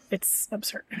 Yeah, it's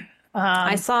absurd.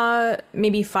 I saw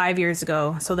maybe 5 years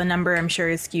ago, so the number I'm sure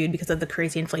is skewed because of the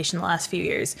crazy inflation the last few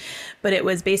years, but it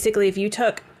was basically if you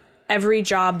took every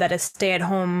job that a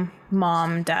stay-at-home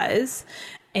mom does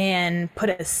and put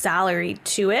a salary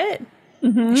to it,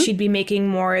 she'd be making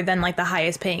more than like the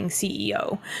highest paying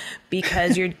CEO,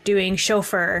 because you're doing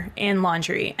chauffeur and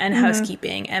laundry and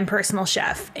housekeeping and personal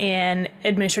chef and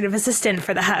administrative assistant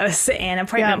for the house and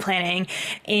appointment planning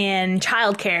and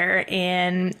childcare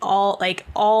and all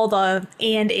the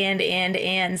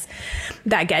ands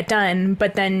that get done.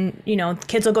 But then,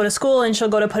 kids will go to school and she'll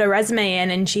go to put a resume in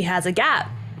and she has a gap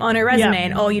on her resume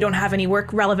and, you don't have any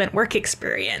relevant work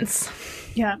experience.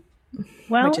 Yeah.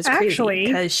 Well, which is crazy, actually,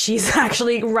 because she's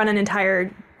actually run an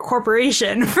entire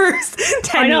corporation for 10 years.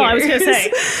 I know, I was going to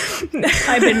say,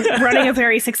 I've been running a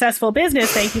very successful business,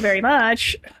 thank you very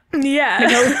much.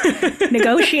 Yeah.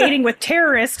 Negotiating with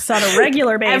terrorists on a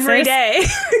regular basis. Every day.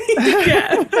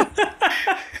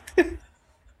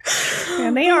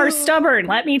 And they are stubborn,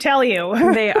 let me tell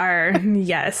you. They are,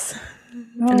 yes.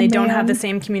 And they don't have the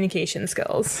same communication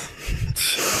skills.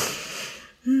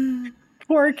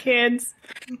 Poor kids.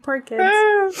 Poor kids.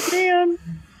 Oh,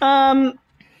 man.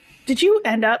 Did you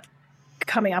end up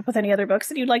coming up with any other books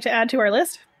that you'd like to add to our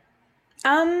list?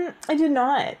 I did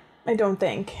not. I don't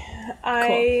think.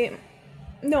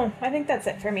 No, I think that's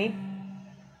it for me.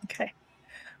 Okay.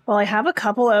 Well, I have a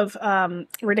couple of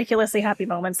ridiculously happy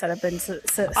moments that have been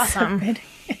awesome.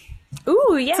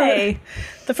 Ooh, yay. So,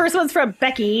 the first one's from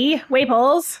Becky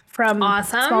Waples from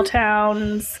Small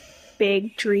Towns,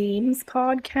 Big Dreams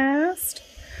podcast.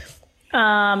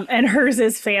 And hers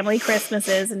is family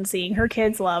Christmases and seeing her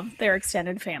kids love their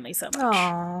extended family so much.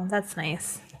 Oh, that's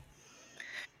nice.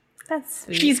 That's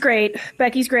sweet. She's great.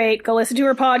 Becky's great. Go listen to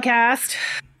her podcast.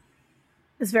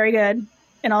 It's very good.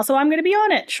 And also, I'm going to be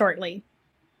on it shortly.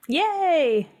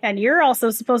 Yay! And you're also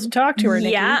supposed to talk to her,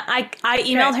 Nikki. Yeah, I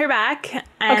emailed her back, and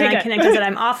I connected that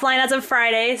I'm offline as of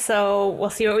Friday, so we'll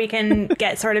see what we can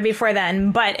get sorted before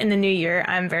then. But in the new year,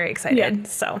 I'm very excited.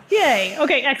 So yay!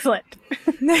 Okay, excellent.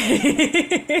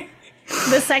 The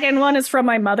second one is from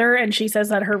my mother, and she says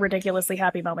that her ridiculously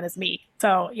happy moment is me.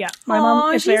 So yeah, my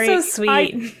mom is she's so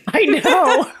sweet. I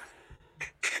know.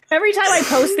 Every time I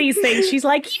post these things, she's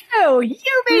like, you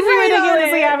made me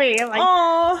ridiculously happy. I'm like,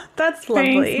 oh, that's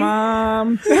lovely. Thanks,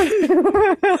 Mom.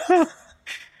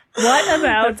 What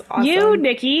about you,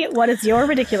 Nikki? What is your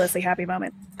ridiculously happy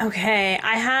moment? Okay,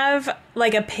 I have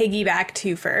like a piggyback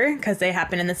twofer because they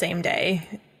happen in the same day.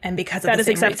 And because of the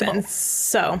same reasons.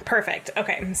 So, perfect.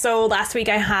 Okay, so last week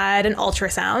I had an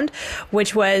ultrasound,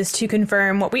 which was to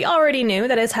confirm what we already knew,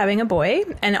 that is having a boy,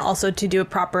 and also to do a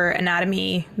proper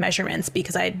anatomy measurements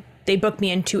because they booked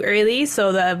me in too early,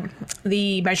 so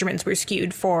the measurements were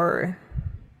skewed for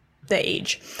the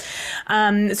age.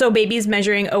 So baby's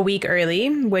measuring a week early,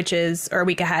 or a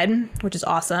week ahead, which is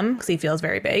awesome because he feels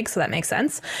very big, so that makes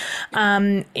sense.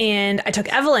 And I took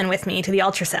Evelyn with me to the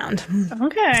ultrasound.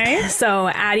 Okay. So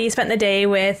Addie spent the day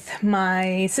with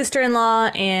my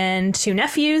sister-in-law and two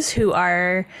nephews who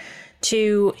are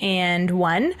 2 and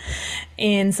 1.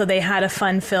 And so they had a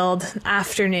fun-filled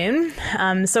afternoon.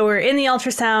 So we're in the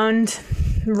ultrasound.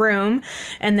 room,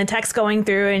 and the text going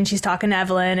through, and she's talking to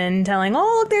Evelyn and telling,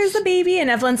 oh, look, there's the baby. And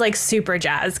Evelyn's like super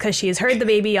jazzed because she's heard the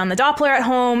baby on the Doppler at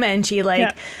home, and she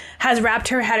like has wrapped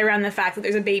her head around the fact that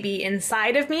there's a baby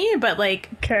inside of me, but like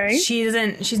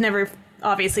she's never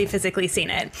obviously physically seen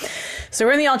it. So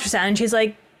we're in the ultrasound, and she's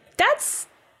like, that's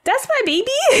my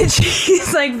baby? And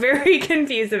she's like very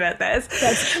confused about this.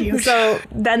 That's cute. So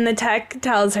then the tech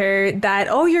tells her that,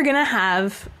 oh, you're going to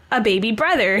have a baby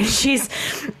brother. And she's,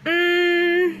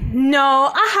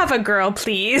 no, I have a girl,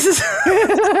 please.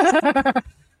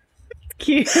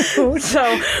 Cute.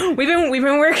 So we've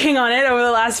been working on it over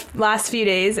the last few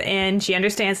days, and she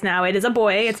understands now it is a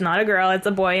boy. It's not a girl. It's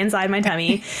a boy inside my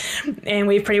tummy. And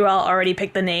we've pretty well already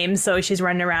picked the name. So she's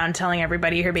running around telling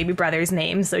everybody her baby brother's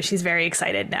name. So she's very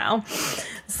excited now.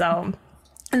 So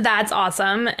that's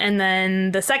awesome. And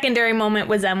then the secondary moment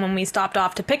was then when we stopped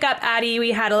off to pick up Addie.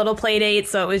 We had a little play date.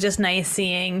 So it was just nice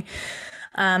seeing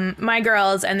my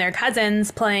girls and their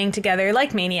cousins playing together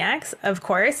like maniacs, of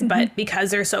course, but because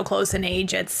they're so close in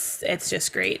age, it's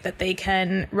just great that they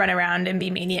can run around and be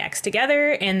maniacs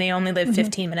together, and they only live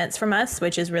 15 minutes from us,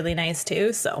 which is really nice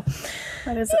too. So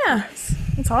that is nice.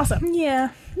 It's awesome. Yeah.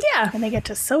 And they get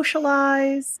to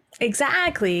socialize.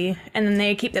 Exactly. And then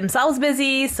they keep themselves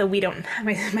busy, so we don't,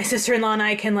 my sister-in-law and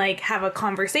I can like have a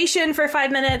conversation for 5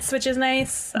 minutes, which is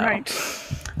nice. So, right.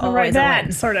 Always that a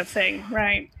win. sort of thing.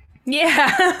 Right.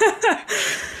 Yeah.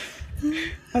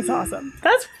 That's awesome.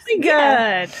 That's really good.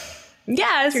 Yeah,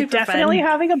 it's You're super definitely fun.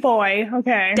 having a boy.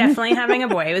 Okay. Definitely having a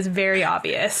boy. It was very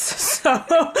obvious. So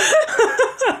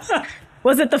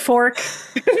Was it the fork?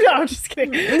 No, I'm just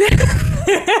kidding.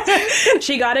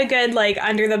 she got a good like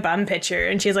under the bum picture,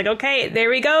 and she's like, okay, there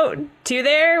we go. 2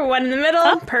 there, 1 in the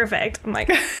middle. Perfect. I'm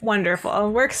like,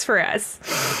 wonderful. Works for us.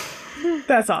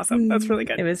 That's awesome. That's really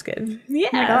good. It was good. Yeah.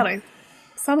 Oh my God, I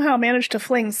somehow managed to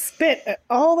fling spit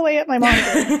all the way up my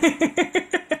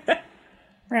monitor.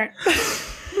 Right.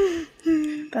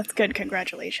 That's good.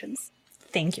 Congratulations.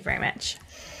 Thank you very much.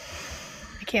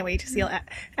 I can't wait to see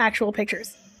actual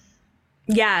pictures.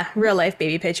 Yeah, real life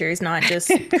baby pictures, not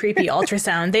just creepy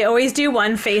ultrasound. They always do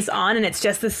one face on, and it's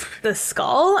just the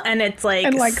skull, and it's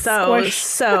like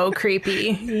so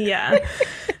creepy. Yeah.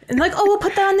 And like, oh, we'll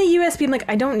put that on the USB. I'm like,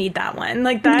 I don't need that one.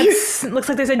 Like, that's looks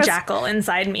like there's a jackal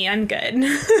inside me. I'm good.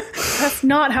 That's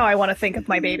not how I want to think of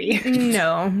my baby.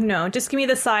 No. Just give me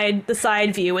the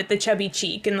side view with the chubby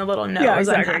cheek and the little nose. Yeah,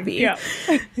 exactly. I'm happy. Yeah.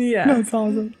 Yeah. That's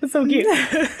awesome. That's so cute.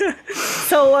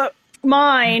 So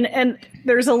mine, and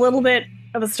there's a little bit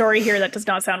of a story here that does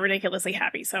not sound ridiculously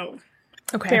happy. So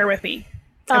bear with me.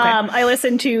 Okay. I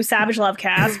listened to Savage Love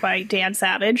Cast by Dan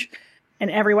Savage,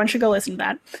 and everyone should go listen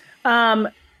to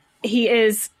that.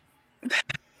 He's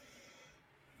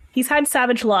had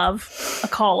Savage Love, a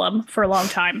column, for a long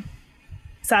time.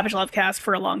 Savage Love Cast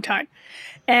for a long time.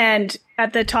 And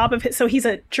at the top of so he's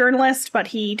a journalist, but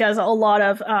he does a lot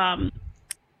of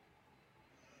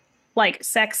like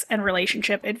sex and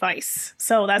relationship advice.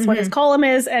 So that's what his column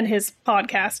is and his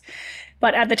podcast.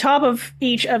 But at the top of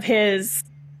each of his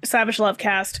Savage Love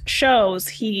Cast shows,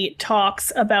 he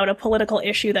talks about a political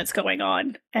issue that's going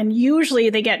on. And usually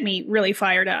they get me really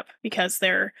fired up because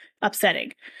they're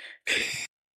upsetting.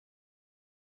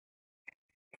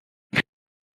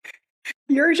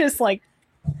 You're just like,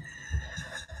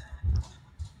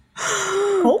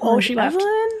 she left.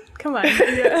 Evelyn? Come on.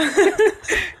 Yeah.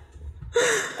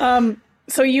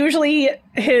 So usually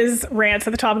his rants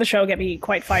at the top of the show get me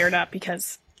quite fired up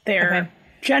because they're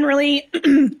generally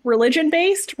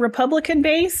religion-based,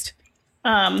 Republican-based,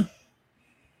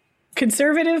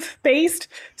 conservative-based.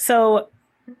 So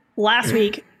last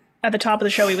week at the top of the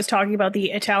show, he was talking about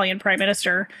the Italian prime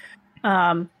minister,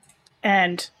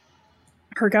 and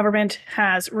her government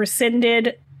has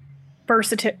rescinded birth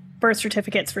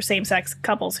certificates for same-sex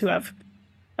couples who have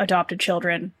adopted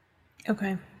children.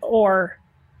 Okay. Or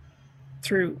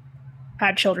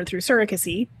had children through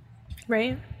surrogacy.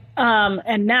 Right.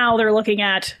 And now they're looking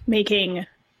at making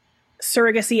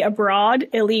surrogacy abroad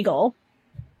illegal,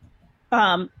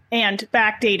 and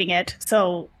backdating it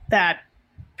so that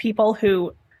people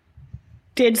who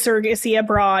did surrogacy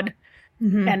abroad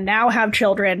and now have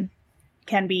children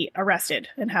can be arrested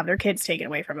and have their kids taken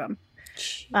away from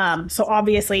them. So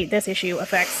obviously this issue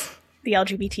affects the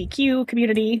LGBTQ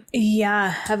community.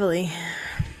 Yeah, heavily.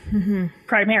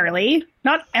 Primarily.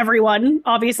 Not everyone,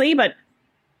 obviously, but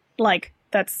like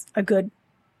that's a good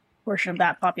portion of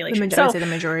that population. I would say the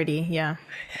majority, yeah.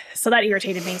 So that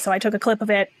irritated me. So I took a clip of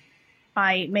it.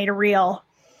 I made a reel.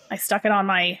 I stuck it on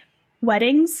my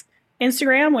weddings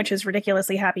Instagram, which is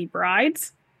Ridiculously Happy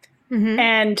Brides.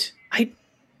 And I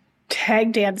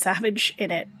tagged Dan Savage in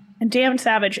it. And Dan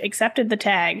Savage accepted the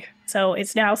tag. So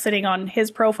it's now sitting on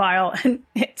his profile, and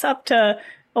it's up to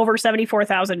over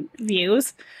 74,000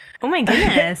 views. Oh my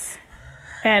goodness.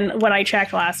 And when I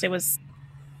checked last, it was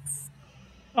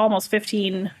almost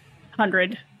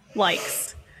 1,500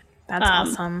 likes. That's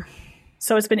awesome.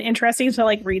 So it's been interesting to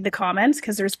like read the comments,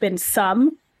 because there's been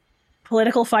some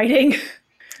political fighting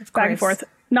back and forth.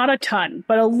 Not a ton,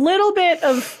 but a little bit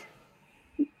of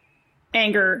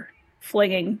anger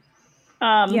flinging.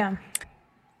 Yeah.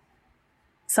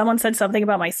 Someone said something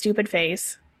about my stupid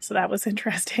face, so that was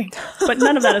interesting. But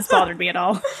none of that has bothered me at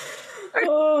all.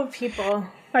 Oh, people.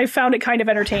 I found it kind of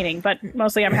entertaining, but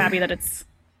mostly I'm happy that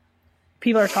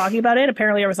people are talking about it.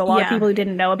 Apparently there was a lot of people who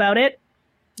didn't know about it.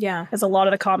 Yeah. As a lot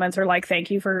of the comments are like, thank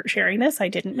you for sharing this. I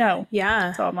didn't know.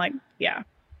 Yeah. So I'm like, yeah.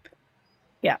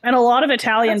 Yeah. And a lot of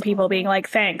Italian people being like,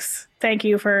 thanks. Thank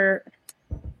you for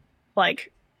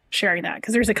like sharing that.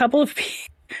 Because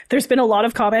there's been a lot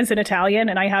of comments in Italian,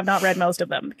 and I have not read most of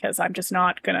them because I'm just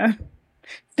not going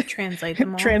to translate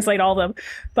them all. translate all of them.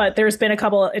 But there's been a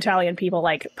couple of Italian people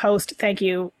like post, thank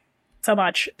you so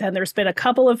much. Then there's been a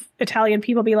couple of Italian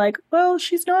people be like, well,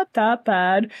 she's not that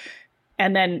bad.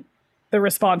 And then the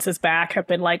responses back have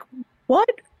been like, what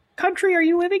country are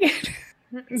you living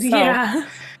in? Yeah.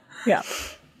 Yeah.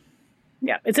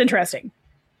 Yeah. It's interesting.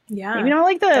 Yeah. Maybe not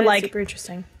like the like super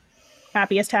interesting.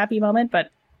 happiest happy moment,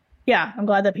 but yeah, I'm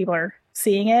glad that people are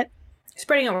seeing it.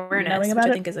 Spreading awareness, which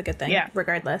I think is a good thing,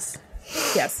 regardless.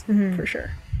 Yes, for sure.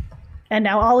 And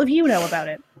now all of you know about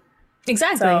it.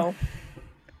 Exactly. So,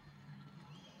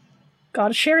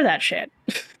 gotta share that shit.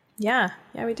 Yeah,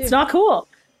 we do. It's not cool.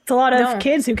 It's a lot of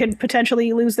kids who can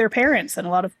potentially lose their parents, and a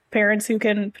lot of parents who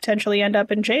can potentially end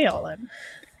up in jail. And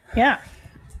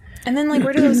and then like,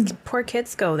 where do those poor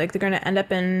kids go? Like, they're going to end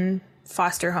up in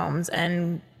foster homes,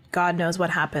 and God knows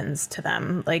what happens to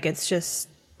them. Like, it's just,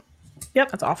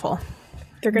 that's awful.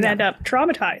 They're going to end up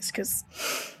traumatized because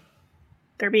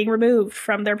they're being removed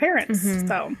from their parents.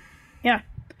 So, yeah.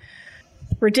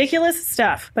 Ridiculous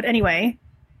stuff. But anyway,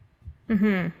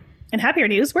 in happier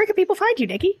news, where can people find you,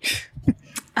 Nikki?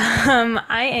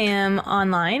 I am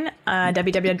online,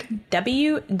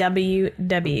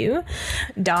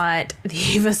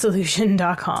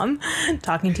 www.theavasolution.com.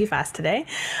 Talking too fast today.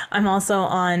 I'm also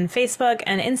on Facebook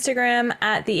and Instagram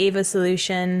at The Ava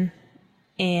Solution,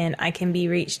 and I can be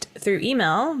reached through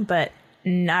email, but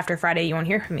after Friday you won't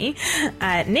hear from me,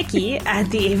 at Nikki at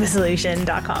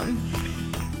theavasolution.com.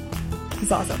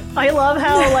 It's awesome. I love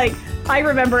how, like, I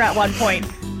remember at one point,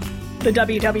 the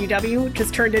www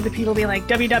just turned into people being like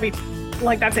www,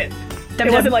 like that's it.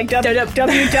 It wasn't like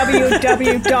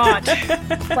www dot.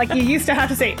 Like, you used to have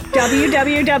to say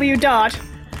www dot,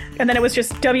 and then it was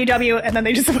just www, and then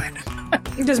they just went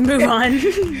just move on.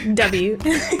 W.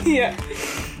 Yeah.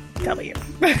 W.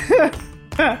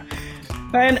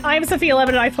 And I'm Sophia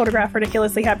Levin, and I photograph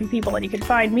ridiculously happy people, and you can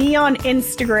find me on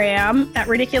Instagram at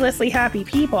ridiculously happy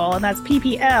people, and that's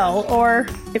PPL, or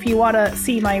if you want to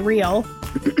see my reel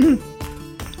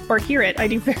or hear it, I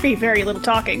do very, very little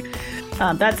talking.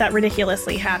 That's at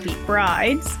Ridiculously Happy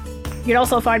Brides. You can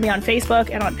also find me on Facebook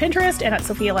and on Pinterest and at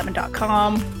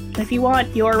sophialemon.com. And if you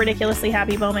want your ridiculously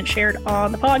happy moment shared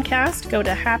on the podcast, go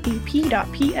to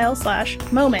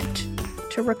happyp.pl/moment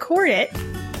to record it.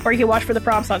 Or you can watch for the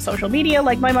prompts on social media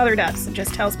like my mother does and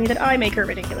just tells me that I make her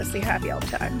ridiculously happy all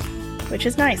the time, which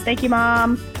is nice. Thank you,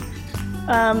 Mom.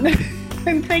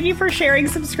 And thank you for sharing,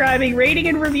 subscribing, rating,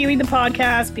 and reviewing the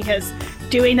podcast, because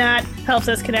doing that helps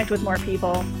us connect with more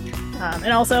people.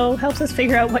 And also helps us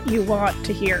figure out what you want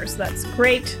to hear. So that's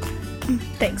great.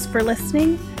 Thanks for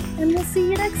listening, and we'll see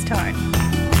you next time.